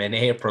stream in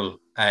April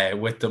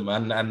with them,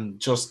 and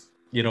just,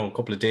 you know, a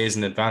couple of days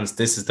in advance,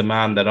 this is the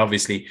man that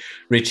obviously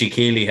Richie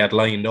Keeley had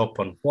lined up,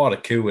 and what a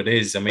coup it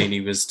is. I mean,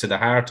 he was to the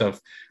heart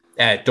of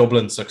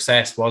Dublin's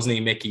success, wasn't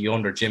he, Mickey,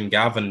 under Jim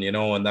Gavin, you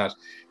know, and that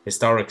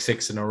historic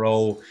 6 in a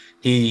row.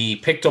 He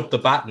picked up the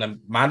baton and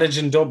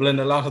managing Dublin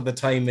a lot of the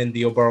time in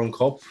the O'Byrne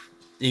Cup.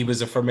 He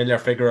was a familiar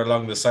figure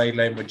along the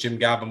sideline, but Jim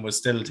Gavin was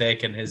still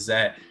taking his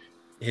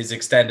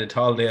extended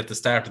holiday at the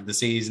start of the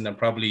season and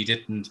probably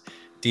didn't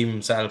deem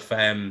himself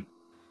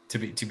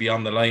to be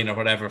on the line or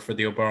whatever for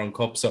the O'Byrne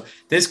Cup. So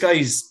this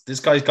guy's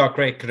got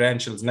great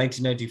credentials.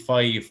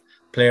 1995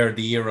 Player of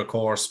the Year, of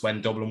course,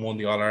 when Dublin won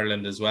the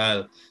All-Ireland as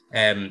well.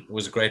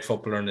 Was a great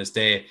footballer in his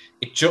day.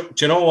 Do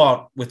you know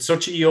what? With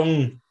such a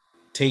young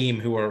team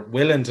who are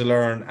willing to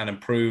learn and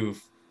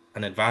improve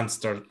and advance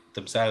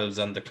themselves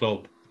and the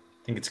club,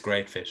 I think it's a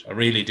great fit. I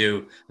really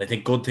do. I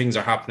think good things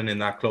are happening in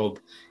that club.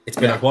 It's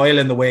been a while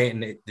in the wait,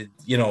 and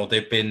you know,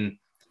 they've been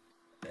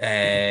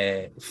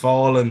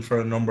fallen for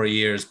a number of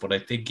years, but I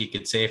think you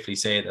could safely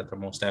say that they're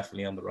most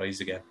definitely on the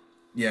rise again.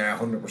 Yeah,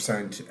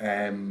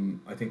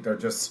 100%. I think they're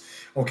just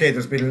okay.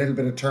 There's been a little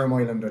bit of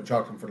turmoil in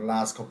Dunshaughlin for the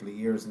last couple of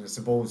years, and I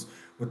suppose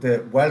with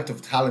the wealth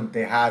of talent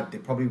they had, they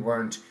probably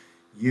weren't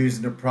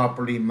using it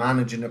properly,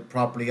 managing it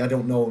properly. I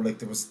don't know. Like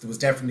there was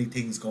definitely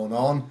things going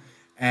on,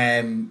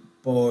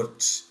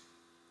 but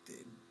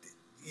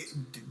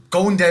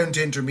going down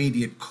to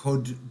intermediate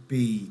could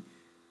be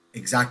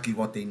exactly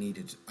what they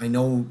needed. I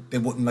know they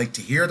wouldn't like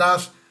to hear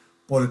that,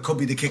 but it could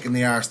be the kick in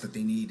the arse that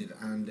they needed,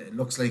 and it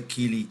looks like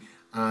Keeley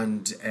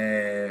and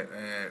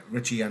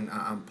Richie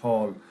and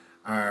Paul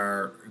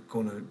are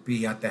going to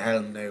be at the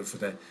helm now for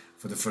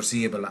the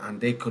foreseeable, and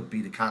they could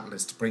be the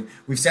catalyst to bring.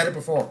 We've said it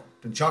before,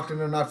 Dunshaughlin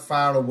are not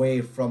far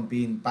away from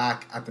being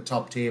back at the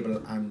top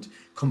table and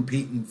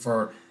competing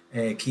for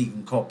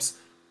Keegan Cups.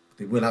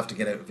 They will have to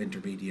get out of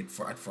intermediate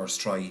at first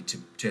try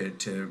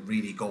to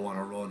really go on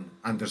a run,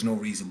 and there's no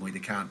reason why they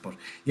can't. But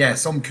yeah,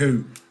 some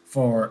coup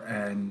for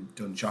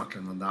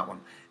Dunshaughlin on that one.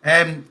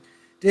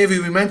 Davey,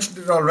 we mentioned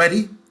it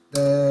already,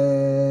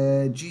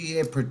 the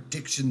GAA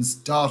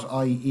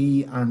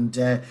predictions.ie, and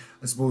I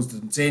suppose the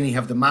Dunsany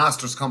have the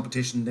Masters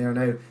competition there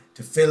now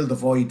to fill the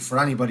void for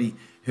anybody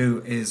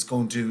who is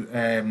going to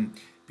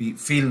be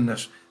feeling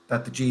it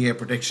that the GAA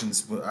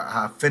predictions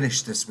have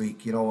finished this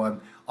week. You know,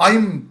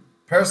 I'm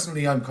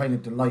kind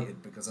of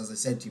delighted because, as I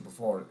said to you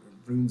before, it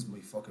ruins my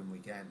fucking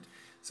weekend.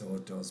 So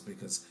it does,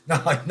 because no,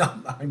 I'm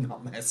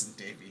not messing,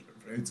 Davey.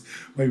 It ruins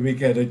my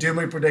weekend. I do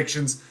my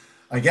predictions.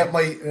 I get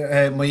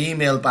my my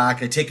email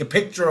back. I take a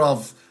picture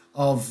of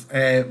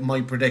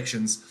my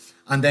predictions,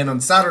 and then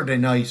on Saturday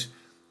night,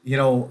 you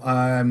know,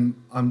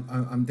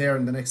 I'm there,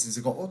 and the next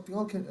day I go,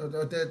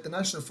 the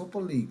National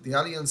Football League, the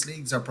Allianz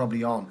Leagues are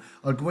probably on.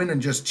 I'll go in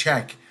and just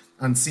check,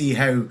 and see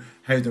how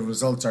the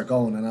results are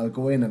going, and I'll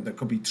go in and there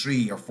could be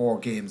 3 or 4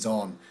 games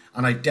on,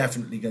 and I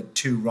definitely get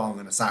 2 wrong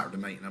on a Saturday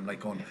night, and I'm like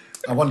going,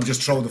 I want to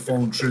just throw the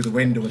phone through the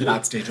window at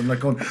that stage. I'm like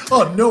going,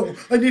 oh no,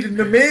 I need an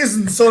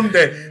amazing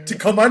Sunday to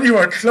come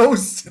anywhere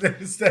close to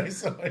this day.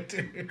 So I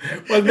do.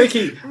 Well,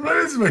 Mickey,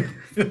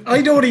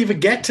 I don't even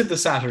get to the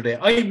Saturday.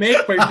 I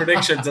make my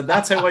predictions, and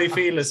that's how I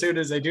feel as soon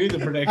as I do the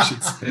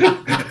predictions.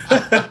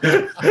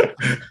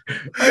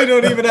 I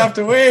don't even have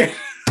to wait.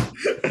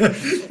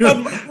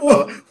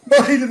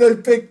 Why did I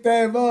pick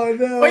them? Oh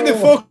no! Why the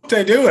fuck did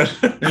I do it?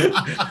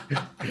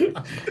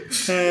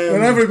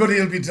 Well, everybody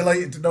will be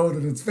delighted to know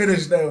that it's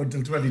finished now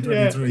until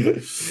 2023.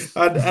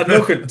 Yeah. And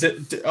look,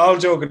 all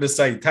joking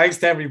aside, thanks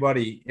to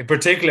everybody, in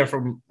particular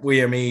from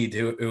We Are Mead,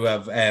 who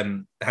have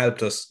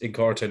helped us in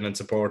Cortown and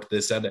supported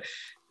this, and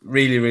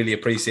really, really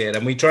appreciate it.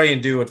 And we try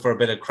and do it for a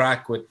bit of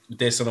crack with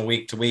this on a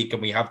week to week,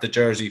 and we have the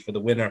jersey for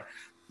the winner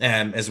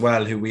as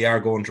well, who we are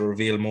going to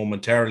reveal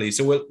momentarily.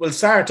 So we'll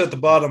start at the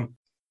bottom.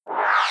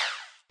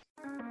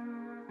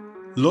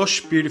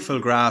 Lush, beautiful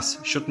grass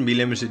shouldn't be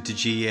limited to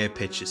GAA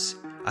pitches.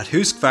 At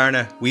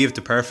Husqvarna, we have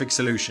the perfect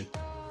solution.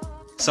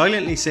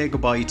 Silently say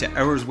goodbye to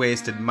hours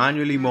wasted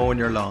manually mowing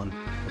your lawn,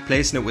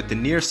 replacing it with the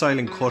near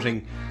silent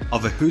cutting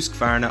of a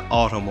Husqvarna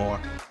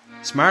Automower.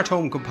 Smart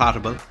home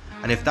compatible,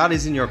 and if that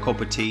isn't your cup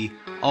of tea,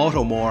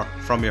 Automower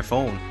from your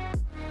phone.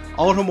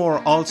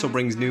 Automower also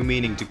brings new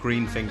meaning to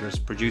green fingers,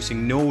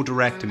 producing no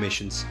direct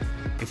emissions.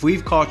 If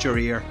we've caught your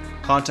ear,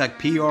 contact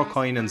PR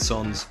Coyne &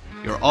 Sons,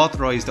 your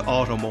authorised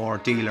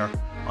Automower dealer,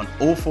 on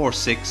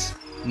 046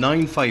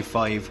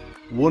 955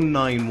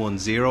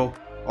 1910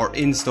 or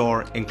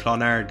in-store in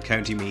Clonard,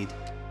 County Meath.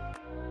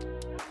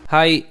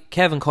 Hi,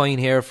 Kevin Coyne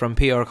here from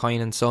PR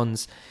Coyne &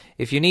 Sons.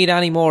 If you need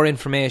any more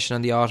information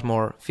on the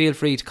Automower, feel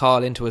free to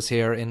call into us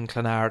here in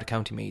Clonard,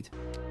 County Meath.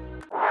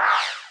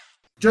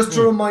 Just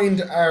to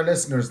remind our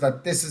listeners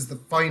that this is the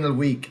final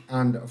week,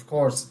 and of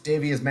course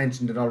Davey has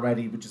mentioned it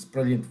already, which is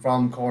brilliant,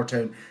 from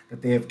Cortown,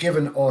 that they have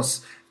given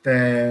us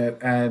the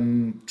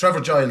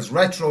Trevor Giles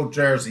retro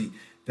jersey,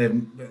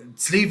 the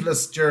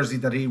sleeveless jersey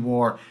that he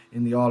wore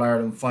in the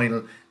All-Ireland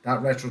final,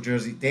 that retro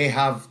jersey. They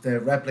have the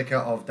replica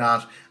of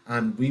that,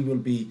 and we will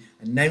be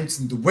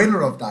announcing the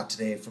winner of that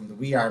today from the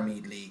We Are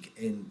Mead League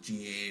in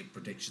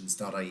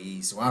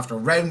GAApredictions.ie. So after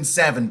round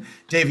 7,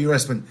 Davey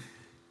Rispin,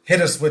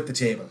 hit us with the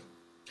table.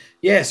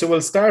 Yeah, so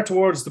we'll start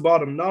towards the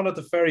bottom, not at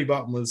the very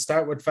bottom. We'll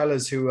start with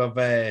fellas who have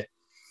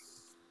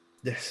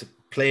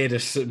played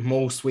it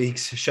most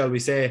weeks, shall we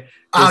say.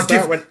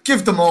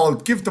 Give them all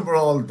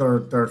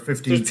their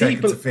 15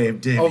 seconds of fame,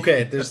 Dave.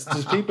 Okay, there's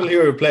people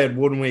here who played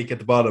 1 week at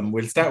the bottom.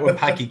 We'll start with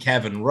Packy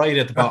Kevin, right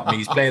at the bottom.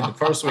 He's played the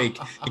first week.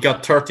 He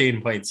got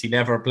 13 points. He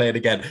never played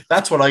again.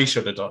 That's what I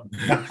should have done.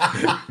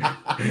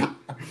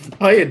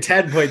 I had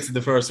 10 points in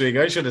the first week.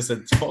 I should have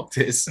said, fuck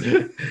this.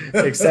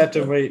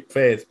 Accepting my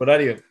faith. But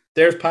anyway,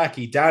 there's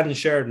Packy. Dan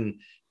Sheridan,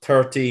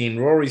 13.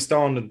 Rory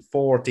Stondon,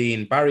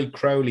 14. Barry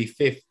Crowley,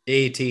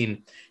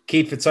 18.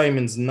 Keith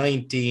Fitzsimons,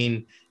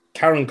 19.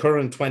 Karen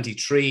Curran,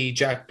 23.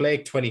 Jack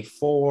Blake,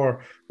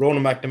 24.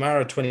 Ronan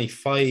McNamara,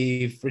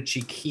 25.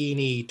 Richie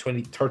Keeney,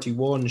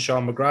 31.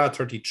 Sean McGrath,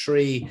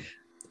 33.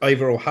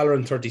 Ivor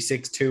O'Halloran,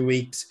 36, 2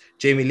 weeks.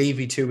 Jamie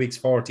Levy, 2 weeks,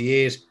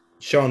 48.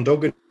 Sean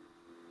Duggan,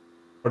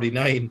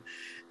 49.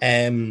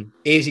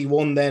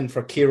 81 then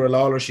for Ciara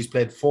Lawler. She's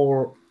played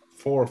 4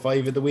 or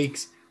 5 of the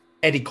weeks.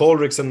 Eddie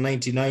Coldrickson,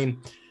 99.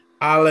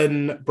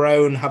 Alan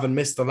Brown, having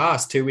missed the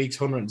last 2 weeks,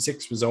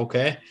 106 was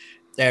okay.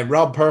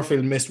 Rob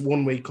Purfield missed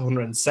 1 week,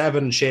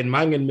 107. Shane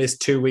Mangan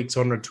missed 2 weeks,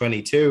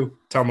 122.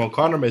 Tom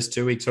O'Connor missed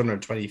 2 weeks,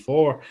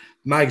 124.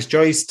 Mags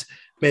Joyce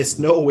missed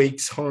no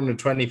weeks,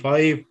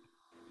 125.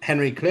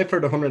 Henry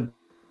Clifford,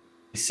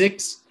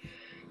 106.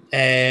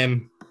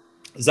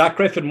 Zach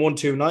Griffin,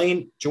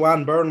 129.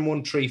 Joanne Byrne,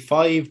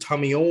 135.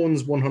 Tommy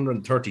Owens,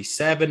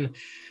 137.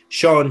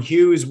 Sean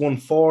Hughes,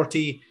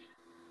 140.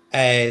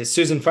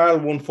 Susan Farrell,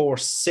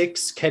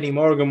 146. Kenny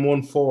Morgan,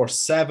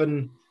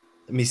 147.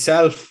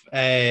 Myself,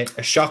 a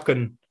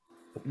shocking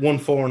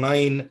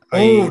 149.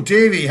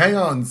 Davey, hang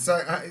on. So,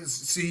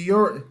 see,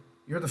 you're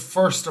the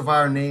first of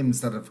our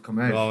names that have come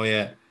out. Oh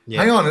yeah.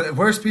 Hang on,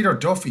 where's Peter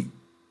Duffy?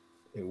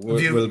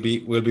 We'll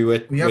be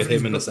with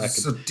him in a second.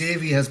 So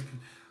Davey has.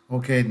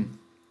 Okay,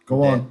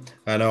 go on.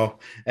 I know.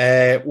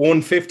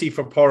 150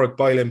 for Porrick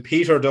Boylan.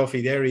 Peter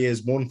Duffy, there he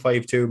is.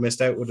 152,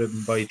 missed out with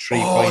him by 3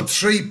 points.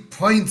 3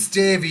 points,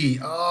 Davey.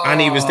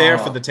 And he was there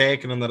for the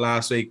taking in the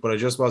last week, but I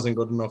just wasn't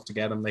good enough to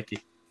get him, Mickey.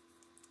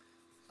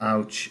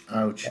 Ouch.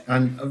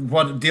 And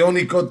what the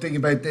only good thing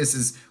about this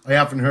is I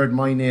haven't heard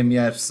my name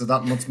yet, so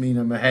that must mean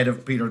I'm ahead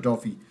of Peter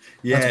Duffy.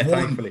 Yeah,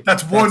 thankfully.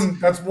 That's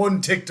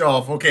one ticked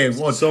off. Okay,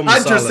 one.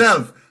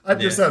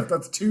 Add yourself.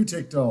 That's 2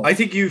 ticked off. I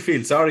think you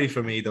feel sorry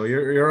for me though.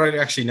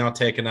 You're actually not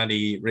taking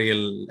any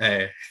real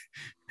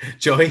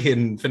joy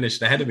in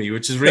finishing ahead of me,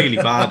 which is really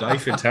bad. I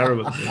feel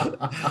terrible.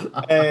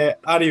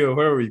 Anyway,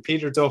 where are we?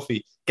 Peter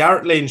Duffy,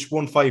 Garrett Lynch,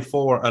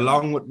 154,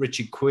 along with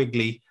Richie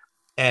Quigley.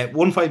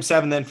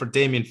 157 then for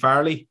Damien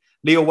Farley.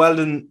 Leo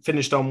Weldon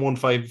finished on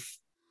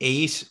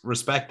 158,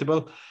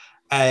 respectable.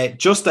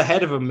 Just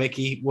ahead of him,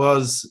 Mickey,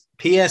 was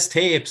PS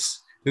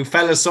Tapes, who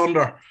fell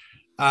asunder.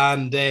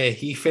 And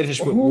he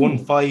finished with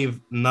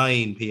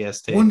 159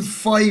 PS Tapes.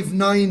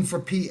 159 for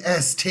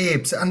PS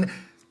Tapes. And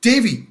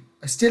Davey,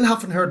 I still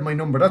haven't heard my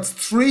number. That's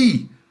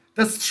 3.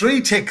 That's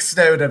 3 ticks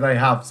now that I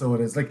have. So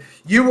it is. Like,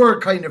 you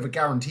were kind of a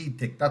guaranteed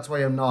tick. That's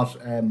why I'm not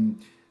a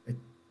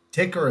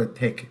tick or a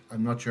tick.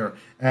 I'm not sure.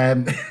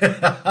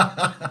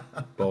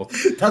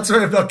 Both. That's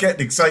why I'm not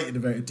getting excited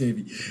about it,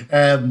 Davey.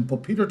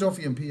 But Peter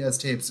Duffy and PS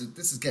Tapes,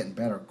 this is getting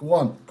better. Go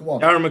on.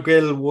 Darren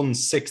McGill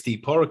 160.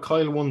 Porrick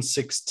Kyle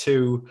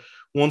 162.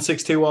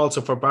 162 also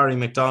for Barry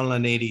McDonald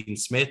and Nadine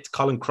Smith.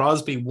 Colin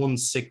Crosby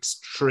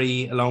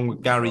 163 along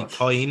with Gary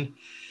Coyne.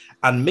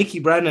 And Mickey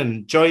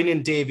Brennan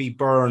joining Davy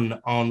Byrne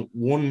on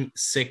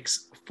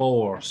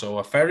 164. So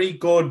a very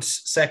good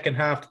second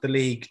half of the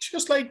league,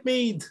 just like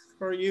Meath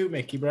for you,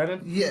 Mickey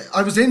Brennan. Yeah,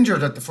 I was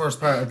injured at the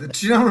first part.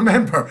 Do you not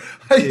remember?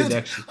 I had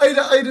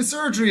a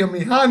surgery on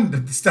my hand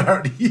at the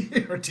start of the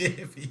year,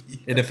 Davy.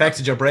 It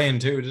affected your brain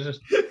too, did it?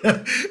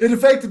 It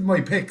affected my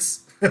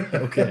picks.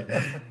 Okay,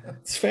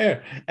 it's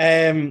fair.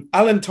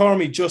 Alan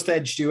Tormey just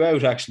edged you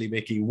out, actually,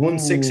 Mickey.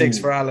 166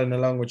 for Alan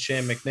along with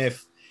Shane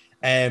McNiff.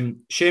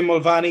 Shane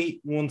Mulvaney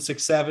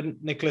 167.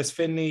 Nicholas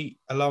Finley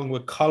along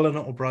with Colin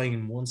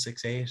O'Brien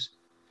 168.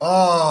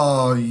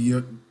 Oh,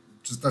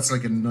 that's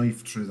like a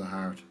knife through the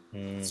heart.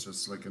 It's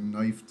just like a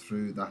knife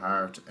through the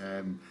heart.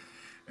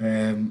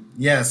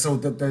 Yeah. So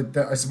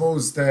the I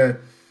suppose the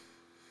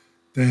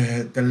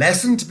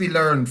lesson to be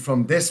learned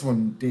from this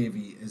one,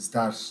 Davey, is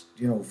that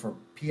for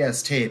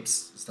PS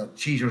Tapes is that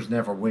cheaters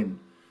never win,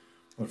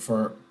 but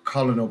for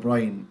Colin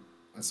O'Brien,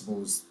 I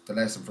suppose the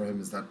lesson for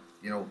him is that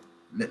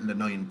little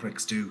annoying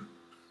pricks do.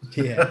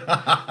 Yeah.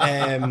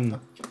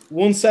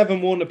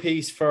 171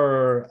 apiece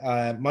for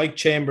Mike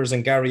Chambers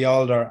and Gary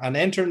Alder, and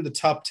entering the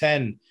top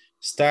 10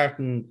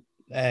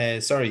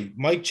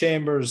 Mike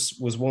Chambers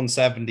was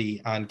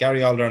 170 and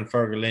Gary Alder and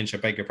Fergal Lynch, I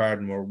beg your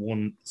pardon, were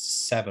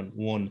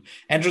 171.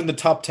 Entering the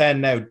top 10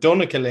 now,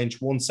 Donica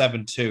Lynch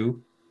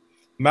 172.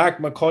 Mark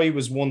McCoy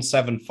was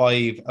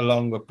 175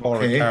 along with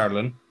Porrick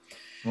Carlin.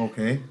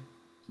 Okay.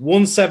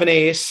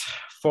 178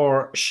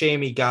 for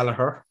Shamey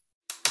Gallagher.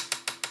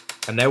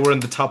 And now we're in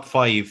the top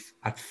 5.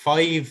 At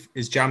 5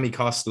 is Jamie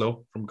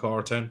Costello from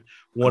Cortown,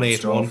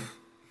 181.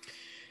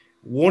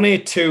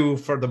 182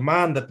 for the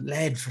man that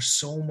led for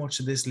so much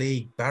of this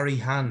league, Barry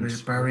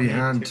Hand. Barry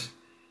Hand.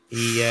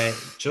 He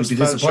just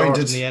fell short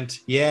in the end.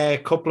 Yeah, a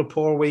couple of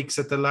poor weeks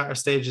at the latter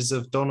stages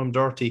of Dunham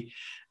Dirty.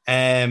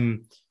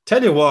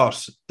 Tell you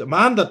what, the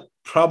man that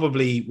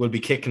probably will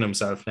be kicking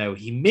himself now,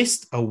 he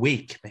missed a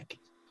week, Mickey.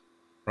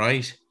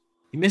 Right?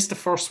 He missed the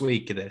first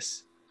week of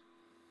this.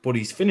 But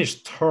he's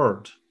finished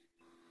third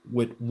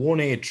with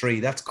 183.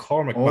 That's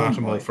Cormac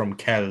Matimo from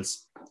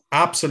Kells.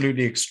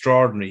 Absolutely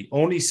extraordinary.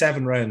 Only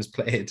 7 rounds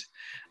played,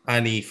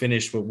 and he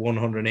finished with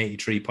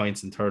 183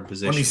 points in third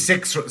position. Only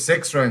six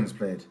rounds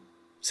played.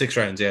 6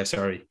 rounds, yeah,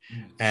 sorry.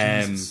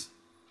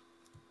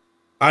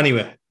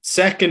 Anyway,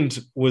 second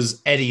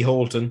was Eddie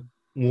Holton,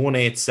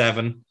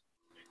 187,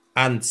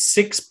 and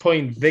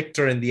 6-point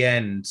victor in the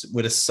end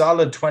with a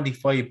solid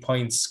 25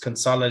 points,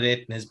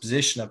 consolidating his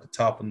position at the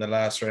top in the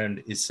last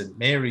round is St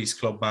Mary's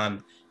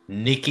clubman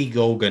Nicky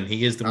Gogan.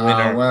 He is the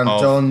winner. Well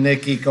done,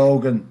 Nicky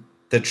Gogan.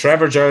 The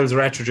Trevor Giles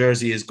retro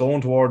jersey is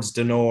going towards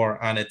Denore,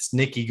 and it's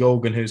Nicky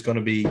Gogan who's going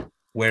to be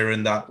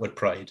wearing that with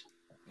pride.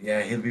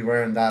 Yeah, he'll be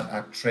wearing that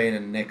at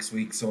training next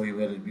week, so he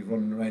will be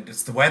running around.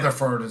 It's the weather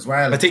for it as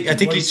well. I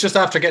think he's just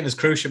after getting his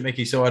cruciate,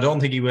 Mickey, so I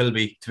don't think he will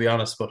be, to be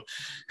honest. But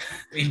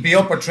he'll be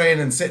up at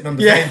training, sitting on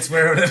the fence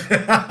wearing it.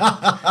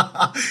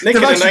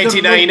 Lincoln in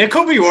 99, it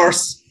could be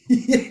worse.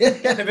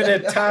 Get a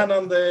bit of tan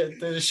on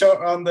the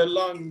short, on the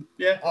long,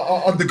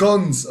 on the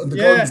guns,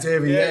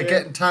 Davey.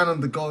 Getting tan on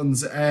the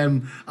guns.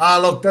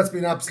 Look, that's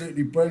been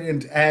absolutely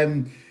brilliant.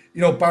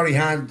 Barry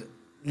Hand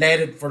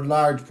led it for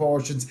large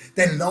portions,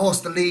 then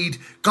lost the lead,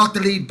 got the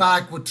lead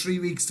back with 3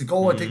 weeks to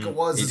go, I think it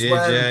was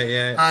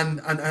well.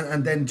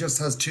 And then just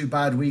has 2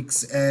 bad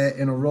weeks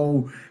in a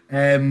row.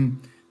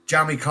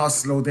 Jamie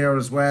Costello there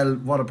as well.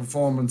 What a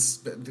performance.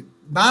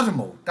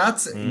 Matimo,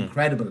 that's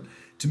incredible.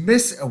 To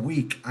miss a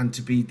week and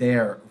to be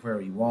there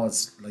where he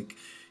was,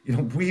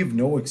 we have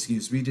no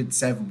excuse. We did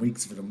 7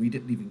 weeks of it and we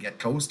didn't even get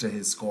close to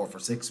his score for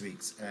 6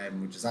 weeks,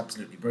 which is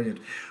absolutely brilliant.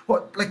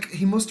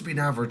 He must have been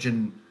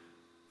averaging,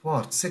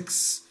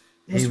 6?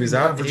 He was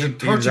averaging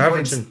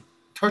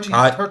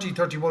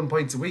 31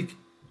 points a week.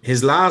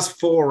 His last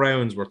 4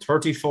 rounds were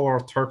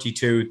 34,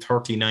 32,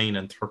 39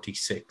 and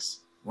 36.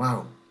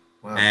 Wow.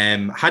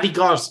 Had he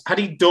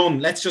done,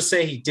 let's just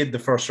say he did the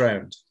first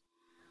round,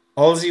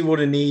 all he would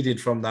have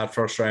needed from that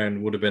first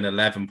round would have been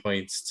 11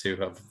 points to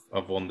have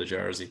won the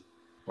jersey.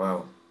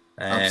 Wow.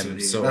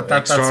 Absolutely. So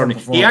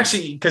extraordinary. He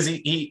actually, because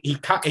he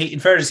in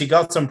fairness, he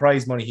got some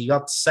prize money. He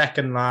got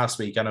second last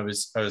week, and I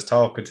was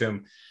talking to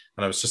him,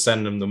 and I was just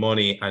sending him the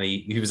money, and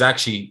he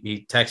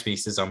texted me, he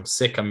says, "I'm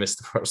sick, I missed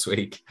the first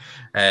week,"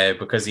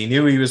 because he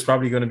knew he was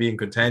probably going to be in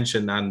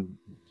contention, and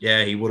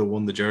he would have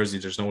won the jersey.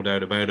 There's no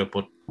doubt about it,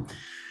 but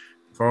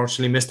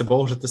unfortunately missed the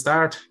boat at the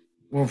start.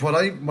 Well, what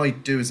I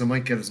might do is I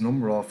might get his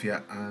number off you,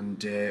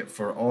 and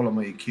for all of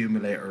my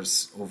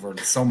accumulators over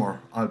the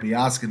summer, I'll be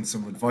asking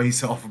some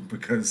advice off him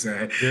because,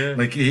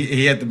 like,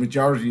 he had the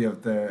majority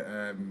of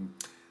the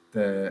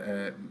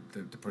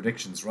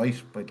predictions right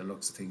by the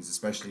looks of things,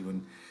 especially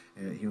when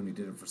he only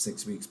did it for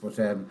 6 weeks. But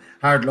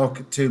hard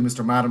luck to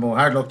Mr. Madamo.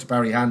 Hard luck to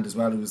Barry Hand as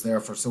well, who was there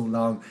for so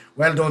long.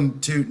 Well done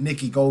to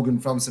Nicky Gogan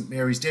from St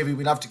Mary's. Davy,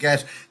 we'll have to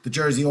get the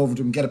jersey over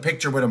to him, get a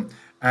picture with him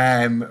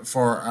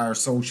for our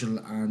social,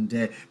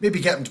 and maybe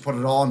get him to put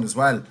it on as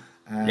well.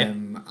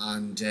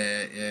 Because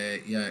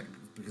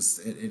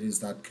it is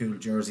that cool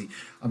jersey.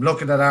 I'm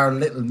looking at our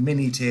little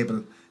mini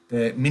table,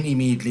 the Mini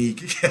Mead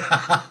League.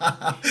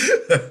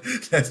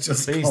 Let's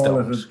just Please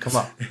call don't. it. Come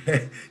on.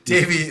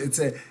 Davey,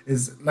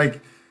 it's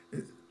like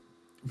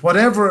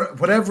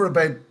whatever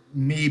about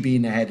me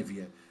being ahead of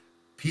you.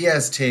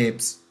 PS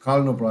Tapes,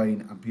 Colin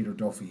O'Brien and Peter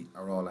Duffy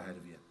are all ahead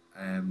of you.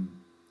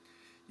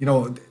 You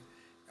know,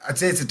 I'd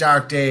say it's a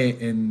dark day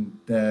in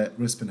the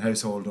Rispin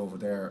household over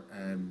there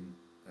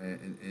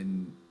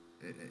in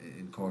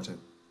Cortown.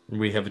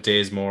 We have a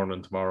day's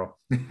morning tomorrow.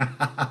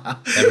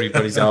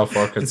 Everybody's off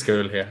work at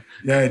school here.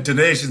 Yeah,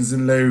 donations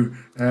in lieu,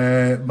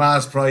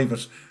 mass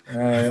private.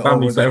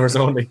 Family flowers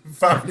only.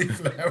 Family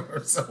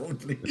flowers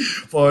only.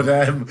 But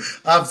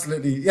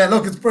absolutely, yeah,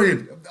 look, it's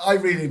brilliant. I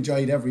really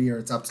enjoyed every year.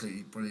 It's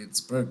absolutely brilliant.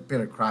 It's a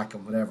bit of crack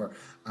and whatever.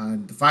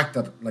 And the fact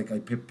that, like, I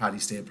pipped Paddy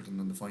Stapleton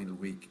on the final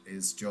week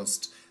is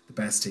just the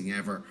best thing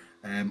ever.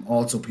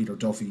 Also, Peter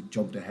Duffy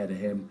jumped ahead of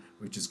him,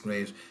 which is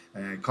great.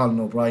 Colin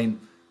O'Brien,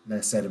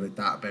 less said about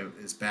that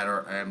is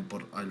better,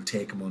 but I'll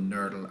take him on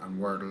Nerdle and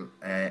Wordle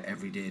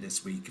every day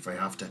this week if I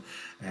have to,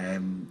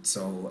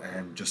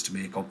 just to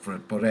make up for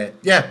it. But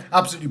yeah,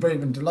 absolutely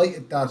brilliant. I'm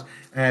delighted that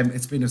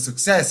it's been a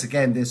success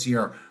again this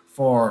year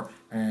for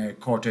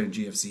Cortown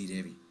GFC,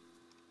 Davy.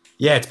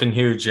 Yeah, it's been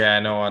huge. Yeah,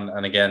 no,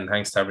 and again,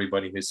 thanks to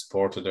everybody who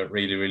supported it.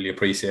 Really, really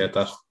appreciate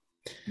that.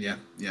 Yeah,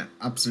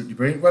 absolutely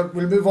brilliant. Well,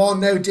 we'll move on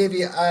now,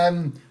 Davy.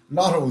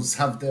 Lottos,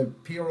 have the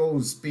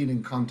PROs been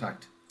in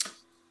contact?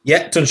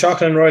 Yeah,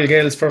 Dunshaughlin and Royal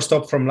Gales first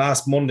up from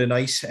last Monday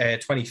night,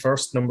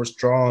 21st. Numbers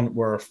drawn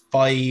were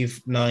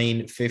 5,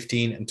 9,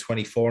 15 and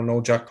 24. No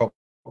jackpot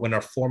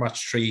winner, 4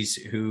 match trees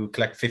who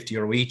collect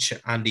 €50 each.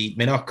 Andy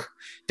Minnock,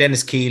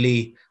 Dennis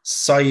Keeley,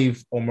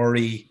 Sive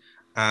O'Murray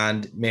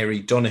and Mary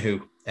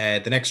Donoghue.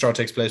 The next draw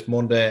takes place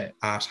Monday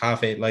at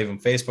 8:30 live on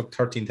Facebook.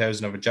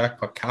 13,000 of a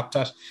jackpot capped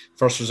at.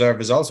 First reserve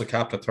is also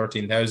capped at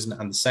 13,000,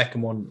 and the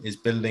second one is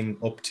building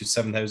up to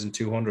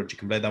 7,200. You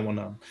can play that one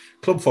on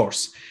Club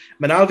Force.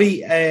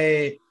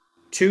 Manalvi,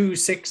 2,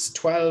 6,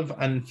 12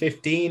 and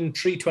 15.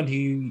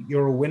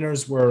 €320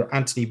 winners were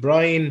Anthony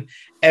Bryan,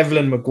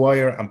 Evelyn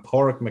Maguire and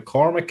Porrick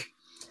McCormick.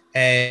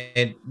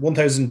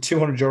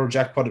 €1,200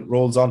 jackpot, it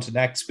rolls on to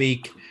next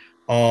week.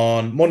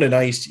 On Monday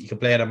night, you can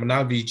play it at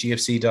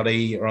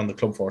manalbygfc.ie or on the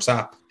Club Force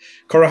app.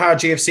 Curragh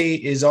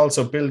GFC is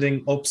also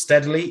building up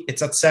steadily.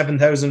 It's at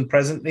 7,000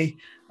 presently.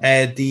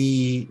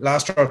 The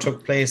last draw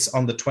took place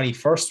on the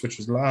 21st, which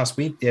was last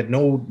week. They had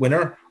no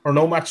winner or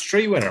no match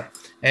 3 winner.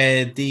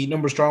 The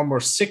numbers drawn were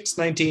 6,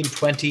 19,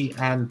 20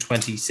 and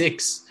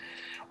 26.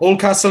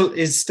 Oldcastle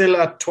is still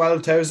at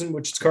 12,000,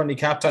 which is currently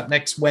capped at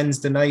next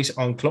Wednesday night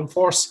on Club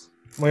Force.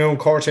 My own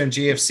Cortown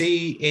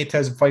GFC,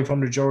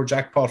 €8,500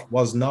 jackpot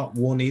was not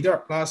won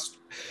either last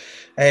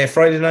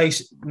Friday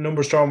night.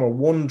 Numbers drawn were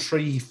 1,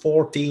 3,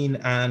 14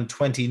 and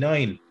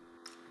 29.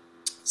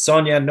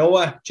 Sonia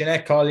Noah,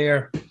 Jeanette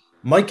Collier,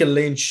 Michael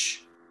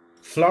Lynch,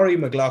 Florrie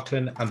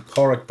McLaughlin and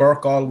Porrick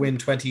Burke all win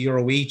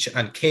 €20 each,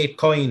 and Kate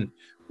Coyne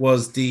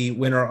was the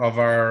winner of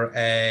our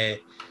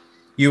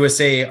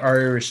USA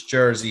Irish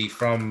jersey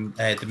from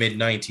the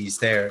mid-90s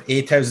there.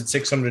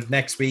 8,600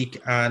 next week,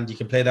 and you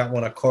can play that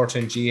one at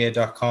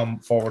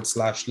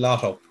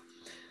cortownga.com/lotto.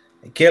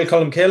 Cale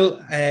Cullen-Kill,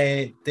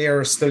 they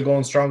are still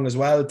going strong as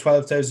well.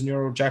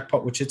 €12,000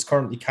 jackpot, which it's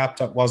currently capped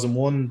at, wasn't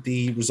won.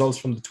 The results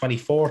from the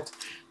 24th,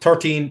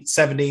 13,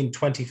 17,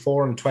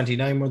 24 and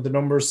 29 were the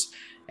numbers.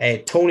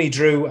 Tony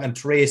Drew and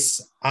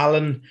Therese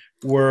Allen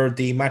were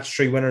the match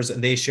 3 winners,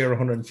 and they share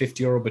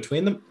 €150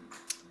 between them.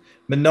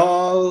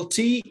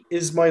 Minalty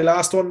is my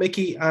last one,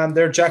 Mickey, and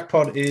their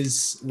jackpot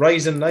is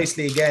rising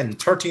nicely again.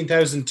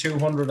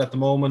 13,200 at the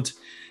moment.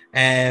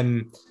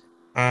 And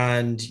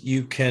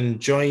you can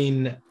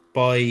join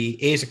by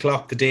 8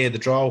 o'clock the day of the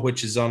draw,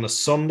 which is on a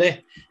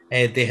Sunday.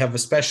 They have a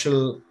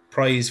special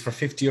prize for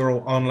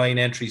 €50 online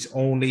entries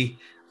only,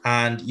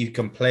 and you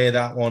can play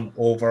that one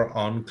over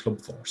on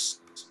Club Force.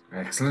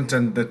 Excellent.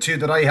 And the 2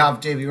 that I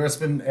have, Davy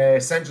Rispin,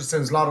 Central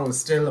Sounds Lotto is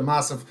still a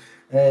massive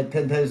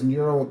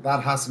 €10,000.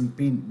 That hasn't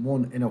been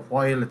won in a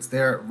while. It's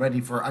there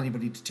ready for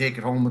anybody to take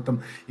it home with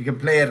them. You can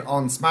play it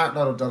on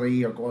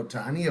smartlotto.ie or go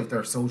to any of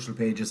their social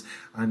pages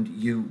and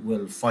you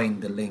will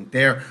find the link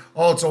there.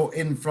 Also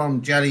in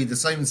from Jelly, the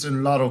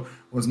Simonstown Lotto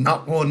was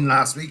not won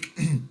last week.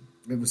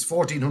 It was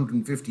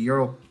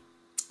 €1,450.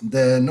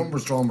 The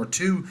numbers drawn were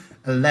 2,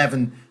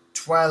 11,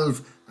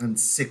 12 and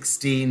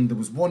 16. There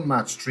was one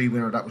match 3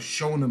 winner, that was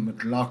Shona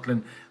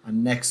McLaughlin,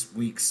 and next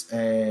week's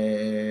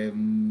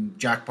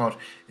jackpot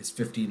is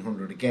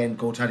 1,500. Again,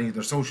 go to any of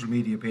their social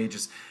media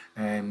pages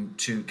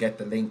to get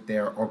the link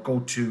there, or go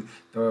to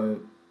the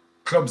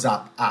Clubs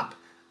app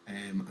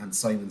and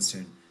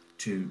Simonstown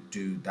to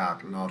do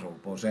that lotto.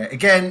 But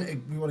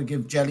again, we want to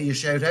give Jelly a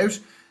shout out.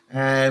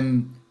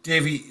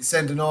 Davey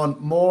sending on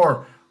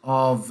more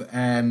of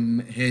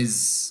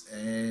his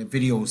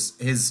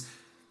videos. His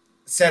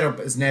setup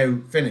is now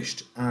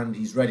finished and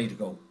he's ready to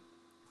go.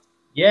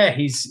 Yeah,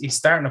 he's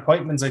starting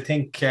appointments, I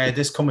think,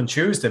 this coming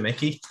Tuesday,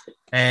 Mickey.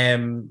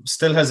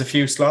 Still has a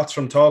few slots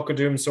from talking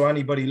to him, so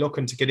anybody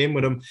looking to get in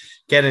with him,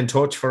 get in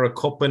touch for a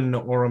cupping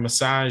or a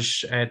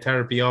massage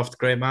therapy off the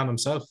great man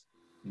himself.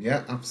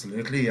 Yeah,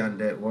 absolutely, and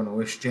want to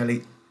wish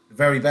Jelly the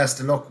very best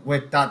of luck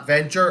with that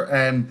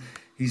venture.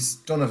 He's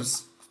done a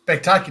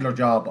spectacular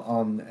job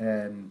on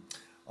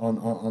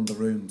the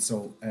room,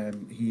 so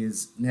he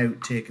is now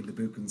taking the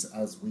bookings,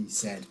 as we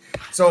said.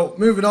 So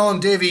moving on,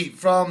 Davey,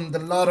 from the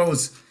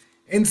Lotto's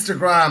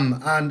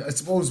Instagram, and I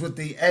suppose with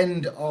the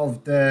end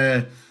of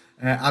the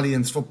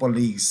Alliance Football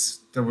Leagues,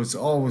 there was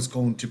always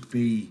going to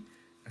be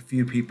a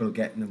few people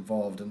getting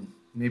involved, and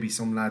maybe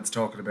some lads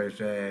talking about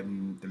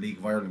the League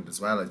of Ireland as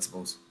well, I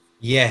suppose.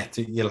 Yeah,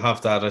 you'll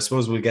have that. I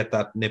suppose we'll get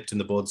that nipped in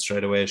the bud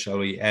straight away, shall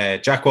we?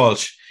 Jack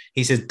Walsh,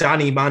 he says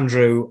Danny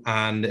Mandrew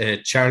and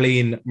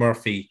Charlene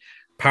Murphy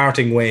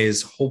parting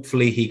ways.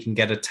 Hopefully he can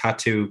get a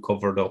tattoo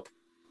covered up.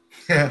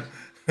 Yeah.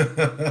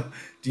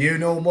 Do you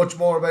know much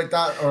more about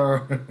that,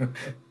 or?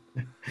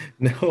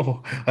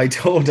 No, I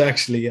don't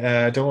actually.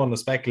 I don't want to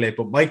speculate,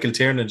 but Michael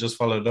Tiernan just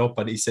followed up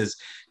and he says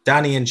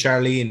Danny and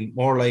Charlene,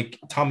 more like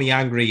Tommy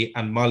Angry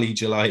and Molly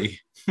July.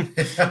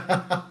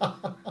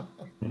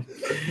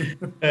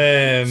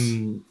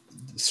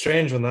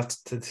 Strange one that's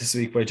this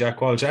week by Jack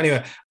Walsh.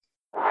 Anyway.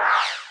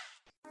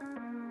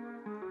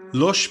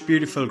 Lush,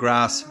 beautiful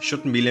grass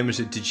shouldn't be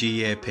limited to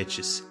GAA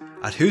pitches.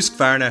 At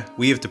Husqvarna,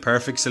 we have the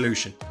perfect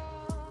solution.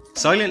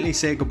 Silently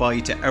say goodbye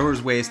to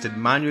hours wasted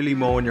manually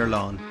mowing your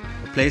lawn,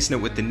 replacing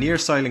it with the near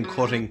silent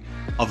cutting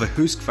of a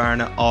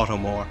Husqvarna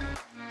Automower.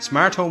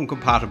 Smart home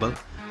compatible,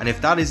 and if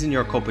that isn't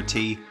your cup of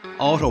tea,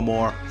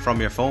 Automower from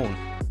your phone.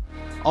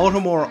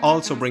 Automower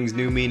also brings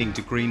new meaning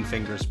to green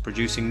fingers,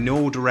 producing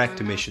no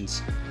direct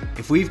emissions.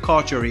 If we've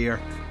caught your ear,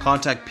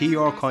 contact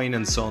PR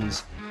Coyne &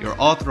 Sons, your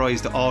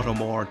authorised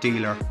Automower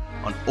dealer,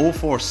 on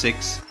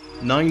 046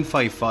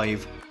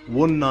 955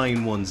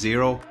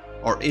 1910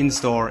 or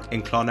in-store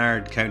in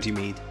Clonard, County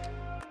Meath.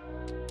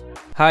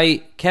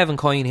 Hi, Kevin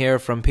Coyne here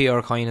from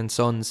PR Coyne &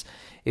 Sons.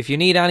 If you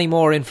need any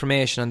more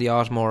information on the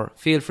Automower,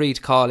 feel free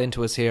to call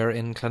into us here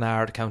in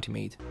Clonard, County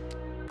Meath.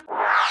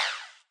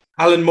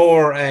 Alan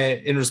Moore,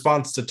 in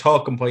response to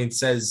talking points,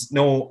 says,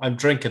 no, I'm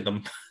drinking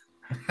them.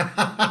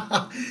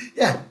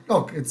 Yeah,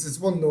 look, it's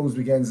one of those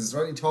weekends. Is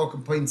there any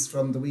talking points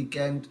from the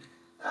weekend?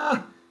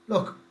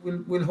 Look,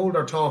 we'll hold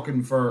our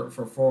talking for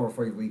 4 or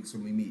 5 weeks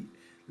when we meet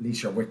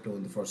Leisha Wicklow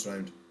in the first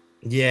round.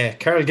 Yeah,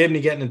 Carol Gibney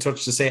getting in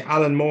touch to say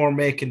Alan Moore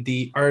making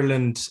the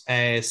Ireland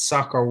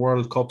Soccer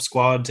World Cup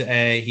squad.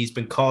 He's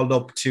been called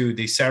up to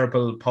the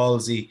cerebral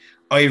palsy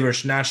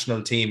Irish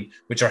national team,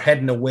 which are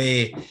heading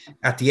away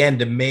at the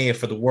end of May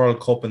for the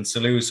World Cup in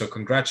Salou. So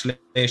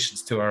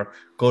congratulations to our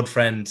good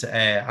friend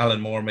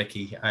Alan Moore,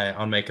 Mickey,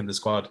 on making the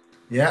squad.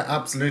 Yeah,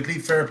 absolutely.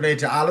 Fair play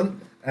to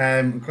Alan.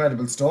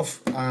 Incredible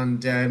stuff.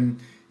 And,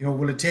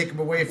 will it take him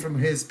away from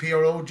his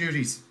PRO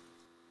duties?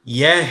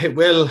 Yeah, it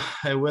will.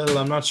 It will.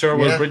 I'm not sure.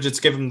 Will Bridget's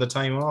give him the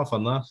time off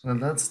on that?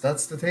 And that's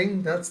the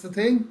thing. That's the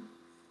thing.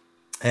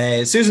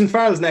 Susan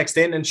Farrell's next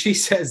in, and she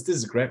says, this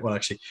is a great one,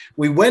 actually.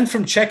 We went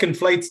from checking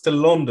flights to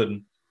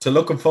London to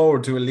looking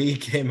forward to a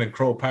league game in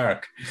Croke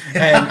Park.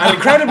 And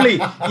incredibly,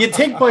 you'd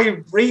think by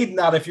reading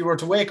that, if you were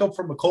to wake up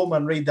from a coma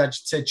and read that,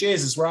 you'd say,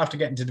 Jesus, we're after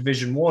getting to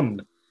Division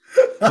 1.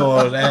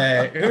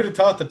 But who'd have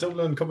thought that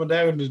Dublin coming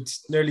down would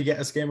nearly get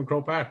us a game in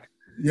Croke Park?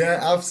 Yeah,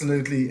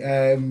 absolutely.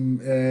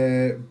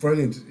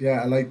 Brilliant.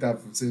 Yeah, I like that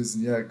from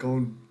Susan. Yeah,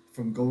 going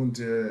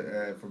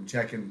from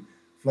checking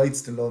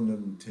flights to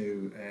London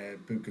to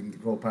booking the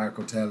Croke Park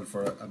Hotel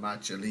for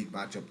a league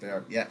match up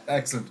there. Yeah,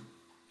 excellent.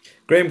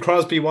 Graham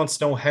Crosby wants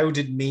to know, how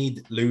did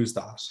Meath lose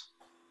that?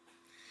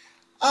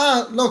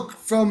 Look,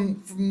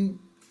 from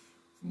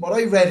what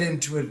I read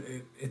into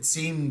it, it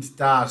seemed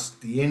that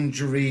the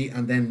injury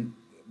and then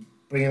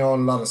bringing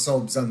on a lot of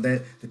subs and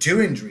the two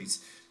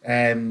injuries,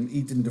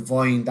 Ethan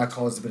Devine, that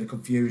caused a bit of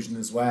confusion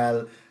as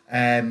well,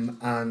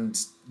 and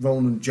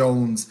Ronan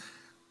Jones,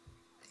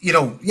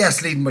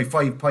 yes, leading by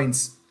 5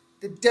 points.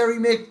 Did Derry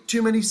make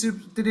too many?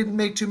 They didn't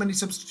make too many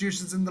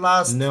substitutions in the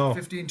last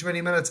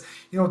 15-20 minutes.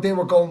 They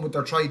were going with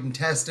their tried and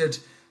tested.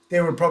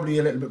 They were probably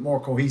a little bit more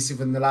cohesive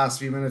in the last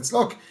few minutes.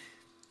 Look,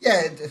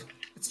 yeah,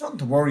 it's nothing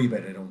to worry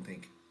about, I don't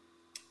think.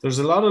 There's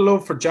a lot of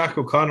love for Jack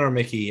O'Connor,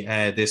 Mickey,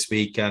 this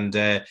week. And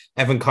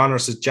Evan Connor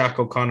says Jack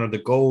O'Connor, the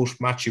GOAT.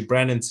 Matthew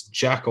Brennan says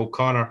Jack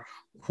O'Connor,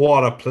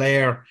 what a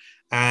player.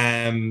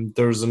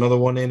 There's another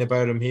one in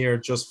about him here,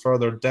 just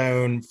further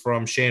down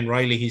from Shane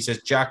Riley. He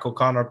says, Jack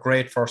O'Connor,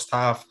 great first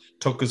half,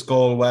 took his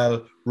goal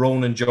well.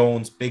 Ronan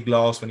Jones, big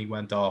loss when he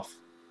went off.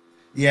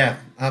 Yeah,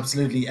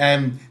 absolutely.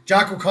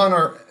 Jack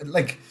O'Connor,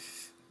 like,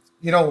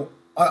 you know,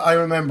 I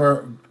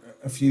remember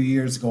a few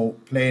years ago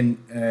playing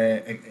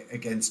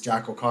against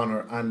Jack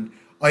O'Connor, and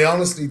I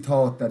honestly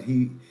thought that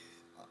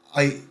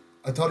I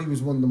thought he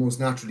was one of the most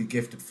naturally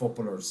gifted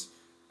footballers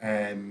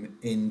in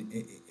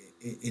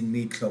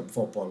Meath Club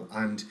football,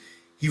 and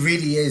he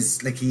really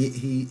is. Like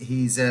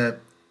he's an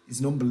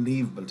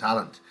unbelievable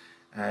talent.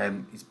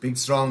 He's a big,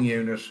 strong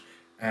unit,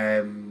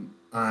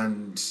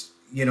 and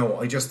you know,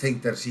 I just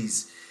think that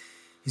he's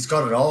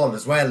got it all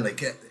as well.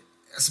 Like I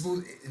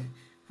suppose,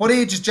 what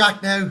age is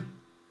Jack now?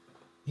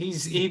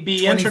 He'd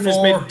be entering his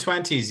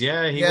mid-20s.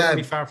 Yeah, he wouldn't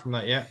be far from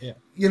that. Yeah.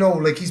 You know,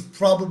 like he's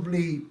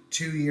probably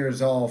 2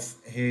 years off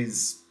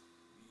his,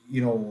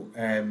 you know,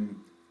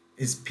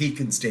 his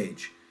peaking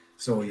stage.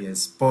 So he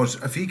is. But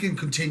if he can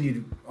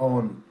continue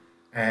on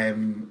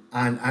and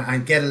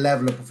get a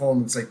level of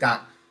performance like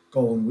that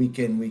going week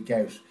in, week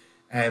out,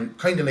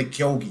 kind of like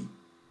Kyogi,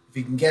 if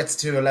he can get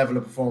to a level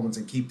of performance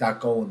and keep that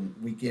going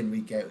week in,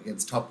 week out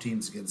against top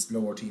teams, against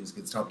lower teams,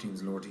 against top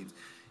teams and lower teams,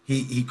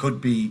 he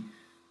could be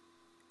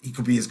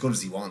as good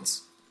as he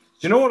wants.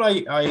 Do you know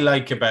what I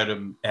like about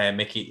him,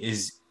 Mickey,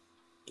 is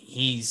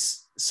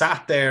he's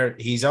sat there.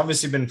 He's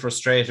obviously been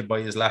frustrated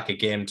by his lack of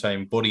game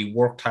time, but he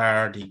worked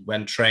hard. He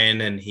went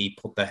training. He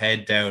put the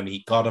head down.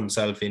 He got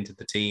himself into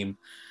the team.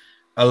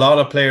 A lot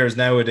of players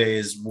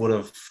nowadays would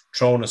have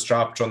thrown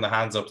the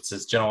hands up and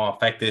says, you know, I'll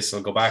affect this.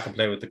 I'll go back and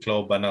play with the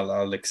club and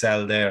I'll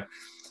excel there.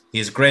 He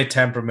has great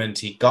temperament.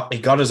 He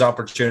got his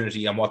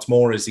opportunity, and what's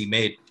more is he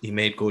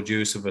made good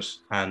use of it,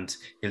 and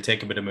he'll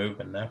take a bit of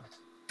movement now.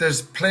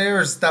 There's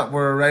players that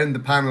were around the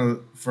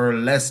panel for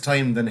less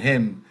time than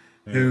him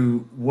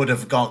who would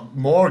have got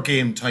more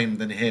game time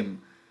than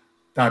him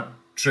that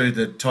threw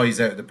the toys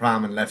out of the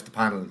pram and left the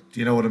panel. Do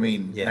you know what I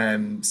mean? Yeah.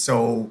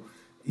 So,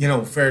 you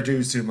know, fair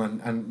dues to him.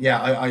 And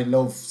yeah, I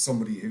love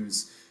somebody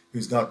who's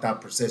got that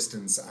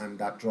persistence and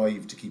that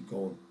drive to keep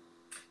going.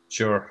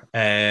 Sure.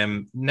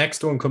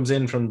 Next one comes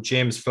in from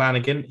James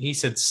Flanagan. He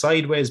said,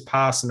 sideways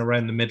passing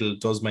around the middle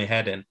does my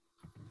head in.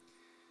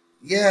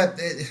 Yeah,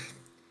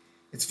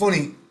 it's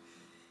funny.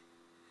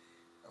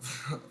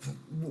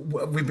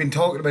 We've been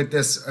talking about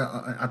this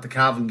at the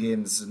Cavan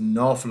games an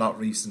awful lot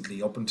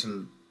recently, up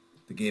until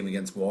the game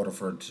against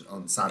Waterford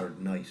on Saturday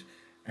night,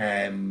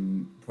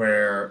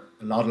 where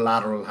a lot of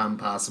lateral hand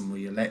passing, where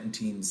you're letting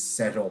teams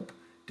set up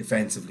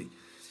defensively.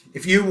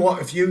 If you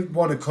want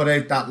to cut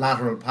out that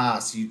lateral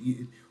pass,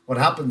 you what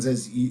happens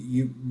is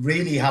you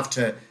really have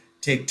to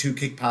take two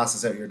kick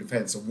passes out of your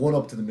defence. So one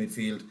up to the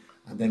midfield,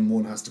 and then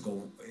one has to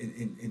go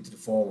into the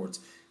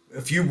forwards.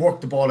 If you work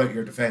the ball out of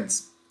your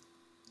defence,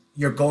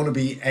 you're going to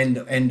be end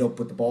up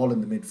with the ball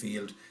in the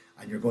midfield,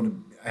 and you're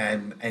going to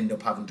end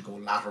up having to go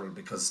lateral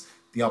because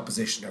the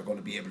opposition are going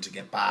to be able to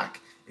get back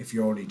if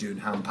you're only doing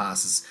hand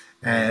passes.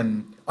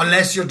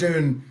 Unless you're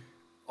doing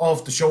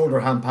off the shoulder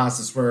hand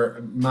passes where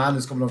a man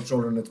is coming off the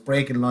shoulder and it's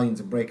breaking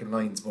lines.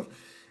 But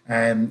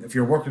if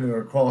you're working it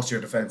across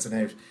your defence and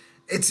out,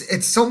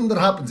 it's something that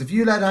happens. If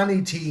you let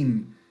any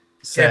team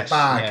get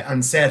back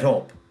and set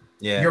up,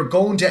 you're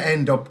going to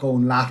end up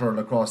going lateral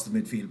across the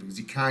midfield because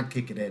you can't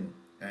kick it in.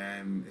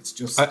 It's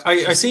just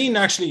I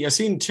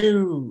seen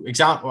two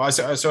examples.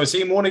 So I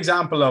seen one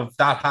example of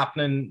that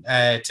happening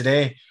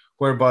today,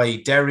 whereby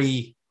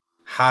Derry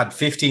had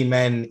 15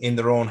 men in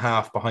their own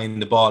half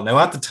behind the ball. Now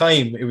at the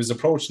time it was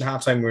approaching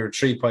halftime, we were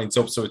 3 points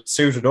up, so it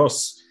suited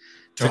us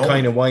to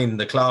kind of wind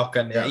the clock.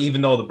 And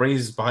even though the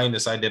breeze is behind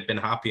us, I'd have been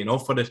happy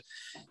enough with it.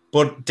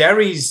 But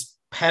Derry's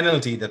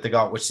penalty that they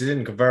got, which they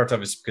didn't convert,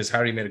 obviously because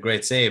Harry made a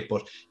great save,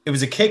 but it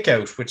was a kick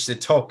out which they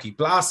took. He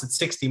blasted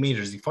 60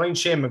 metres. He finds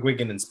Shane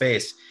McGuigan in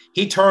space.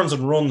 He turns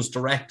and runs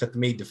direct at the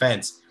Meath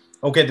defence.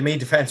 Okay, the Meath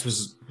defence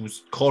was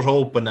cut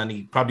open and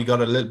he probably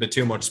got a little bit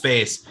too much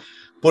space,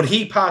 but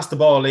he passed the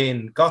ball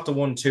in, got the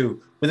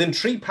 1-2. Within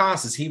 3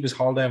 passes, he was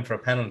hauled down for a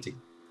penalty.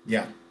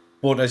 Yeah.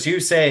 But as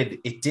you said,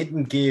 it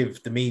didn't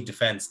give the Meath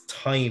defence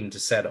time to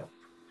set up.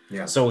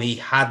 Yeah. So he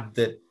had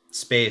the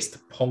space to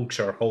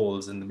puncture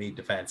holes in the Meath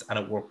defence, and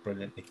it worked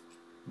brilliantly.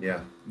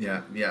 Yeah.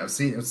 I've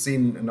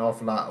seen an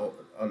awful lot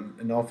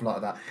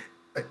of that.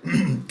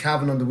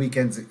 Cavan on the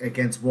weekends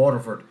against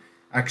Waterford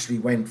actually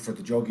went for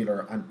the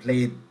jugular and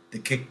played the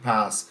kick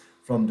pass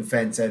from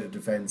defence out of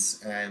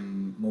defence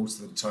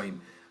most of the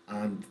time,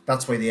 and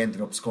that's why they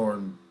ended up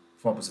scoring,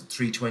 what was it,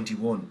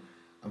 321.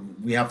 And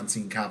we haven't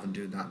seen Cavan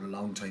doing that in a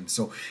long time.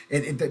 So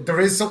there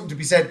is something to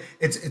be said.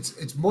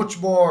 It's much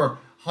more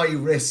high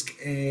risk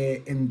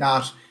in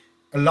that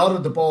a lot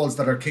of the balls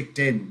that are kicked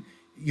in,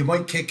 you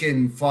might kick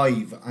in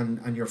 5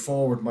 and your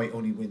forward might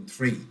only win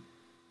 3.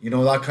 You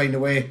know, that kind of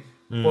way.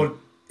 But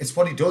it's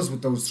what he does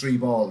with those 3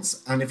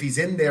 balls. And if he's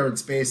in there in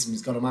space and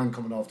he's got a man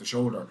coming off the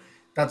shoulder,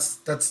 that's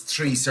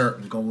 3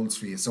 certain goals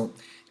for you. So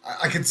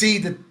I can see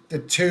the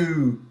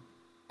two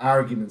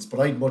arguments, but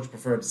I'd much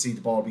prefer to see the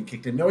ball being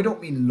kicked in. Now, I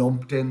don't mean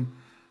lumped in.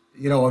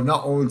 I'm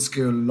not old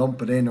school,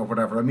 lump it in or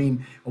whatever. I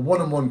mean, a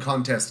one-on-one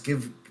contest,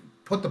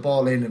 put the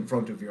ball in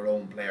front of your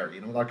own player,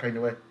 that kind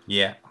of way.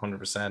 Yeah,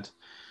 100%.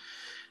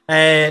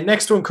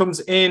 Next one comes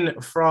in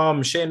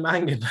from Shane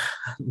Mangan.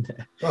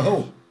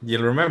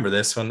 You'll remember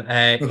this one.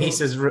 He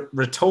says,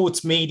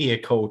 Retotes media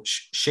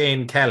coach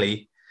Shane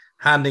Kelly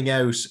handing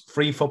out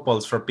free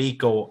footballs for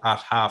Bico at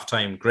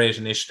halftime. Great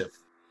initiative.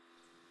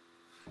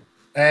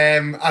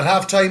 At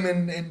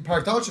halftime in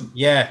Park Dalton.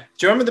 Yeah.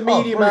 Do you remember the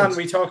media man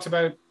we talked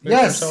about?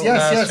 Yes.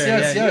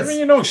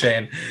 You know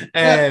Shane.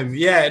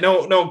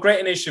 No, great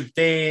initiative.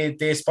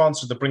 They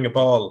sponsored the Bring a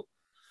Ball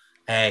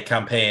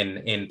campaign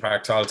in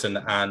Park Dalton,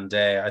 and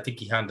I think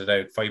he handed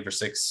out 5 or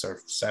 6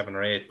 or 7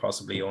 or 8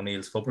 possibly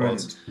O'Neill's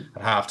footballs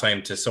at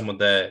halftime to some of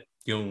the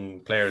young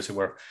players who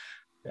were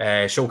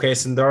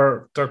showcasing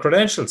their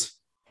credentials.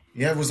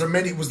 Yeah, was there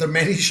many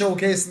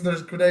showcasing their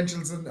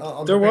credentials?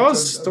 There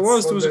was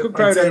a good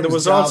crowd, and there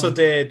was also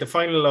the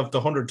final of the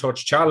 100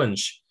 touch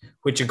challenge,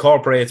 which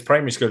incorporates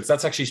primary schools.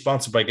 That's actually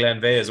sponsored by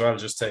Glenveigh as well,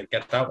 just to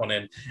get that one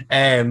in.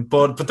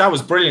 But that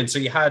was brilliant. So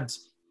you had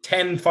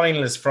 10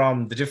 finalists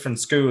from the different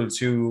schools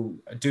who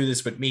do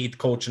this with Meath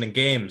coaching and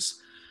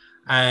games.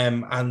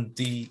 And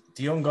the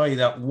young guy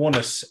that won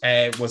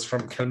it was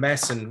from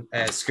Kilmessan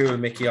School,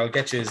 Mickey. I'll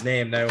get you his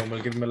name now, and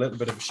we'll give him a little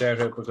bit of a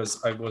shout out, because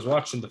I was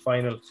watching the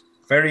final.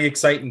 Very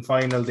exciting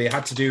final. They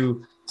had to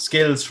do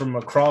skills from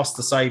across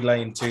the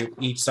sideline to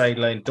each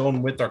sideline,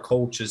 done with their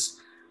coaches.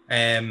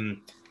 Jesus,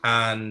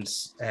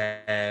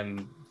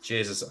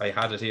 I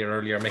had it here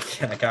earlier,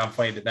 Mickey, and I can't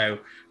find it now.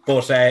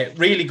 But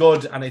really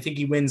good, and I think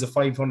he wins a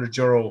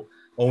 €500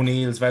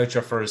 O'Neill's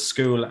voucher for his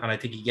school, and I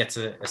think he gets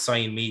a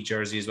signed Meath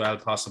jersey as well,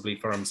 possibly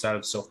for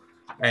himself. So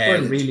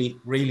really,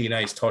 really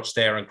nice touch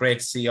there, and great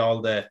to see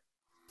all the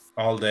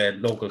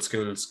local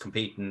schools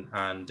competing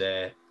and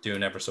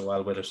doing ever so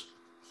well with it.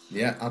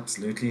 Yeah,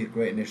 absolutely. A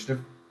great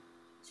initiative.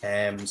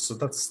 So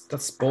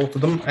that's both of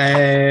them.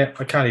 I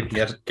can't even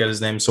get his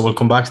name, so we'll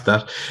come back to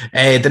that.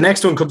 The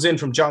next one comes in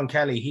from John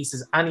Kelly. He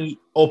says, any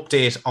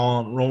update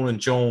on Ronan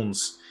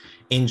Jones'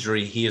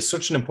 injury? He is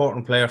such an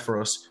important player for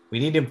us. We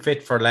need him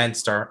fit for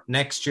Leinster.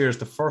 Next year is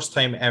the first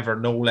time ever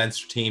no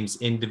Leinster teams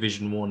in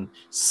Division 1.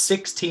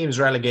 6 teams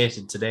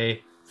relegated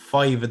today.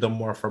 5 of them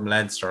were from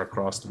Leinster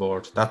across the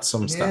board. That's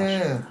some stat.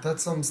 Yeah,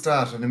 that's some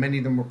stat. And many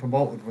of them were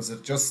promoted. Was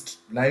it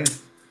just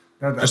Louth?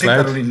 I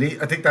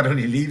think that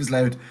only leaves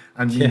Louth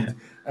and Meath.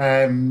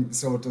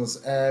 So it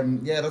does.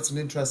 That's an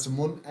interesting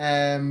one.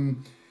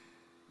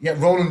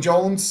 Ronan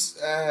Jones.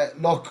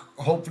 Look,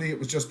 hopefully it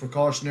was just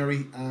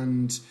precautionary,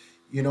 and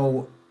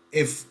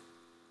if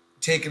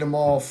taking him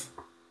off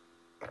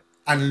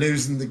and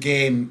losing the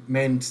game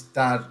meant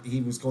that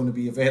he was going to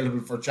be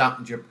available for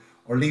championship,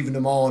 or leaving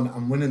him on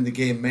and winning the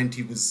game meant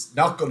he was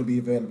not going to be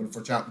available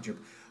for championship,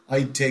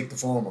 I'd take the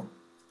former.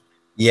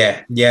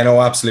 Yeah,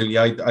 no, absolutely.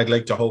 I'd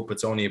like to hope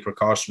it's only a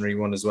precautionary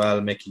one as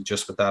well, Mickey,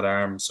 just with that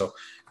arm. So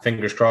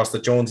fingers crossed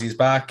that Jonesy's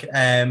back.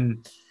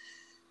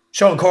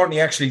 Sean Courtney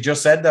actually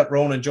just said that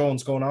Ronan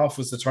Jones going off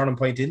was the turning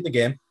point in the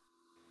game.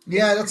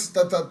 Yeah, that's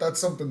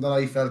something that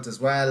I felt as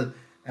well.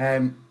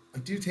 I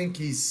do think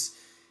he's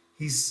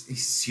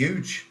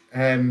huge.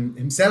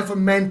 Himself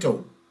and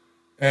Mento,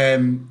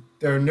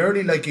 they're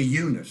nearly like a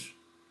unit.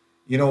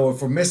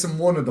 If we're missing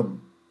one of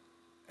them,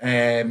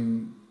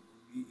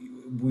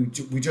 we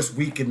just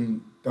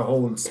weaken the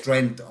whole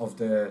strength of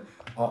the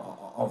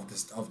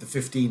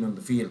 15 on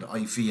the field,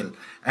 I feel.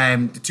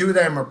 The two of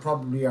them are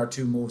probably our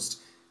 2 most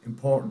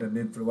important and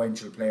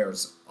influential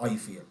players, I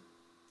feel.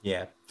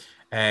 Yeah.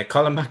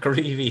 Colin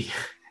McAreevy,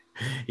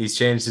 he's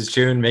changed his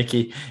tune,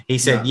 Mickey. He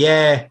said,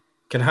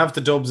 can have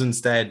the Dubs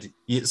instead.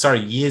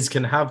 Yez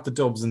can have the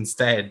Dubs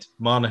instead.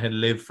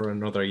 Monaghan live for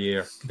another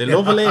year. They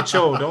love a late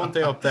show, don't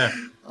they, up there?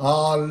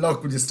 Oh,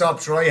 look, would you stop?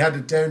 Troy had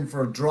it down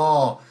for a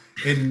draw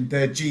in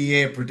the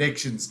GA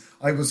predictions.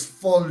 I was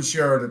full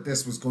sure that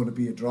this was going to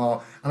be a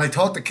draw, and I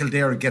thought that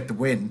Kildare would get the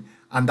win,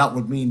 and that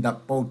would mean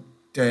that both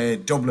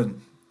Dublin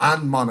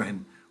and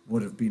Monaghan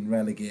would have been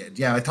relegated.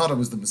 Yeah, I thought it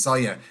was the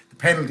Messiah. The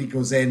penalty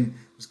goes in.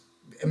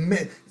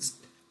 There's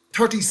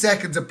 30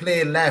 seconds of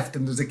play left,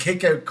 and there's a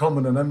kick out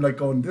coming, and I'm like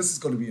going, this is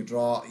going to be a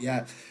draw.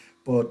 Yeah,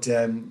 but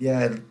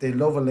they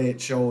love a late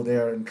show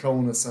there in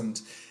Clonus,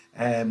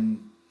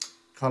 and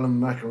Colin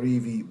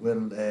McAreevy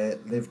will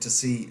live to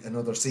see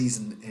another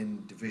season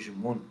in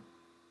Division 1.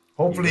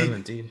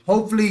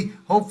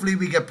 Hopefully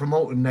we get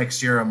promoted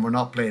next year and we're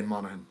not playing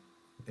Monaghan.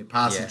 They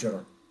pass each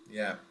other.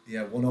 Yeah,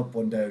 1 up,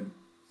 1 down.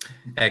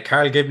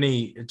 Carl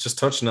Gibney, just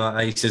touching on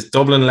that, he says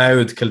Dublin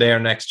Louth, Kildare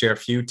next year, a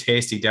few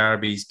tasty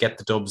derbies, get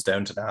the Dubs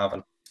down to the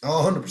Haven.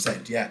 Oh,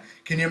 100%, yeah.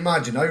 Can you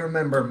imagine? I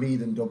remember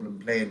Meath and Dublin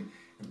playing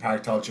in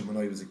Park Dalton when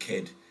I was a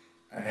kid.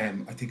 I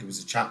think it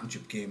was a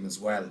championship game as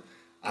well.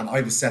 And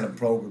I was selling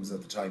programs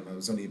at the time. I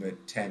was only about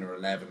 10 or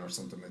 11 or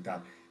something like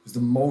that. was the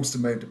most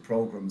amount of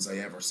programs I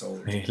ever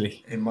sold.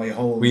 Really? In my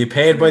whole. Were you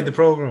paid by the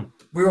program?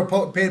 We were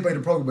paid by the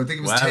program. I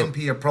think it was Wow.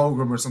 10p a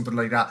program or something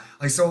like that.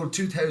 I sold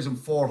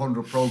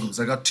 2,400 programs.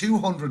 I got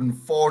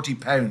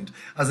 £240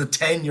 as a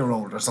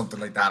 10-year-old or something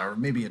like that, or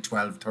maybe a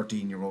 12,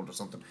 13-year-old or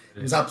something.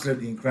 It was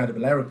absolutely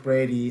incredible. Eric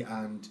Brady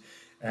and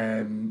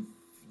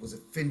was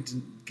it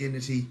Fintan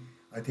Ginnity,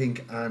 I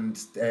think, and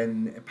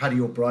then Paddy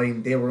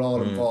O'Brien. They were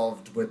all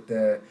involved with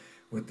the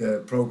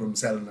program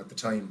selling at the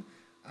time.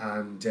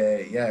 And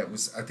it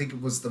was. I think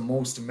it was the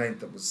most amount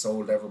that was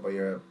sold ever by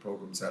a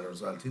program seller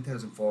as well.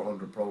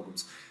 2,400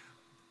 programs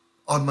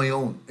on my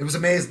own. It was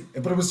amazing,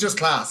 but it was just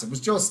class. It was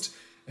just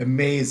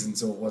amazing.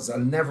 So it was. I'll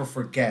never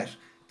forget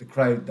the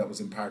crowd that was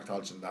in Park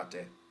Tolchin that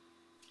day.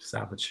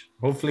 Savage.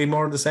 Hopefully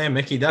more of the same,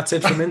 Mickey. That's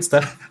it from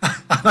Insta.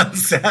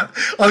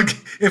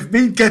 If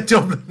me get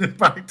Dublin in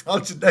Park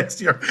Tolchin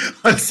next year,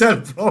 I'll sell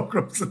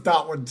programs at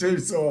that one too.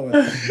 So,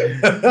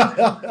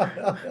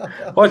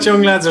 what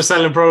young lads are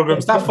selling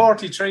programs? That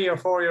 43 or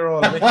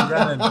 4-year-old Mickey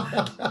Brennan.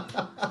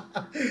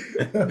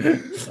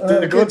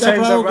 The good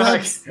times are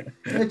back.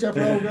 Get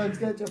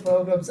your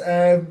programs.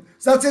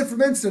 So that's it from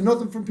Insta.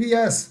 Nothing from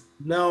PS.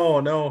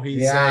 No.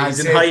 He's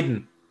in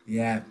hiding.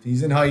 Yeah,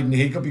 he's in hiding.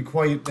 He could be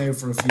quiet now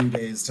for a few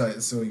days,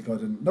 so he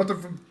couldn't. Nothing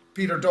from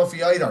Peter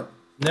Duffy either.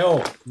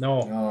 No.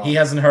 He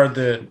hasn't heard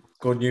the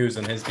good news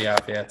on his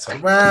behalf yet. So.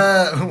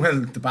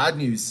 Well, the bad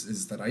news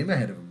is that I'm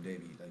ahead of him,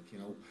 Davey.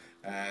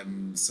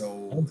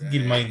 So I don't think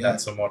he'll mind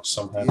that so much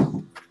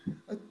somehow.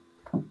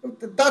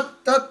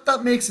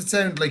 That makes it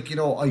sound like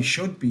I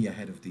should be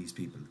ahead of these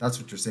people. That's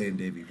what you're saying,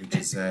 Davey, which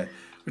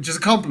is a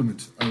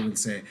compliment, I would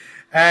say.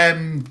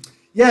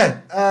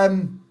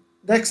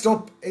 Next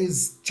up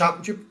is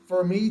Championship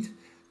for Meath.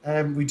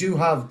 We do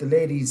have the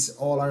ladies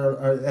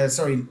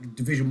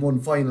Division 1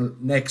 final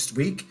next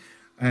week.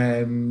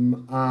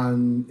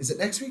 And is it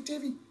next week,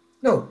 Davey?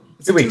 No,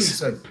 it's 2 weeks.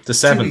 The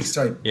 7th. 2 weeks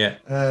time. Yeah.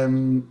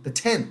 The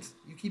 10th.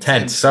 You keep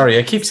 10th. Sorry,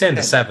 I keep saying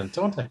the 7th,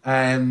 don't I?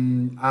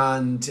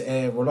 And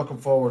we're looking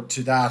forward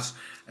to that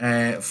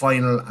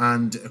final.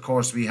 And of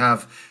course, we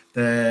have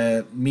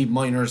the Meath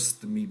Minors,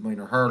 the Meath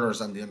Minor hurlers,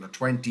 and the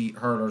under-20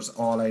 hurlers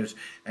all out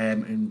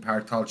in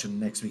Park Tolchin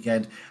next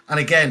weekend. And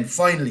again,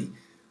 finally,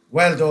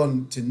 well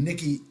done to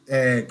Nicky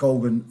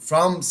Gogan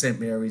from St.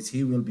 Mary's.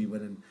 He will be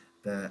winning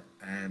the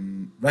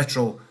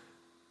retro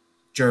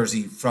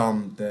jersey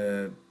from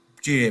the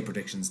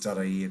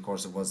GAPredictions.ie. Of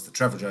course, it was the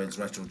Trevor Giles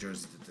retro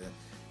jersey with the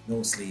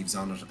no sleeves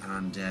on it.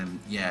 And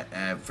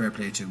fair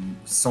play to him.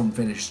 Some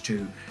finish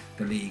to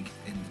the league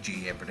in the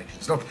GA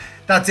predictions. Look,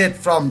 that's it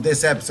from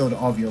this episode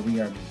of your We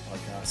Are Meath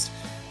podcast.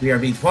 We Are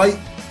Meath. Why?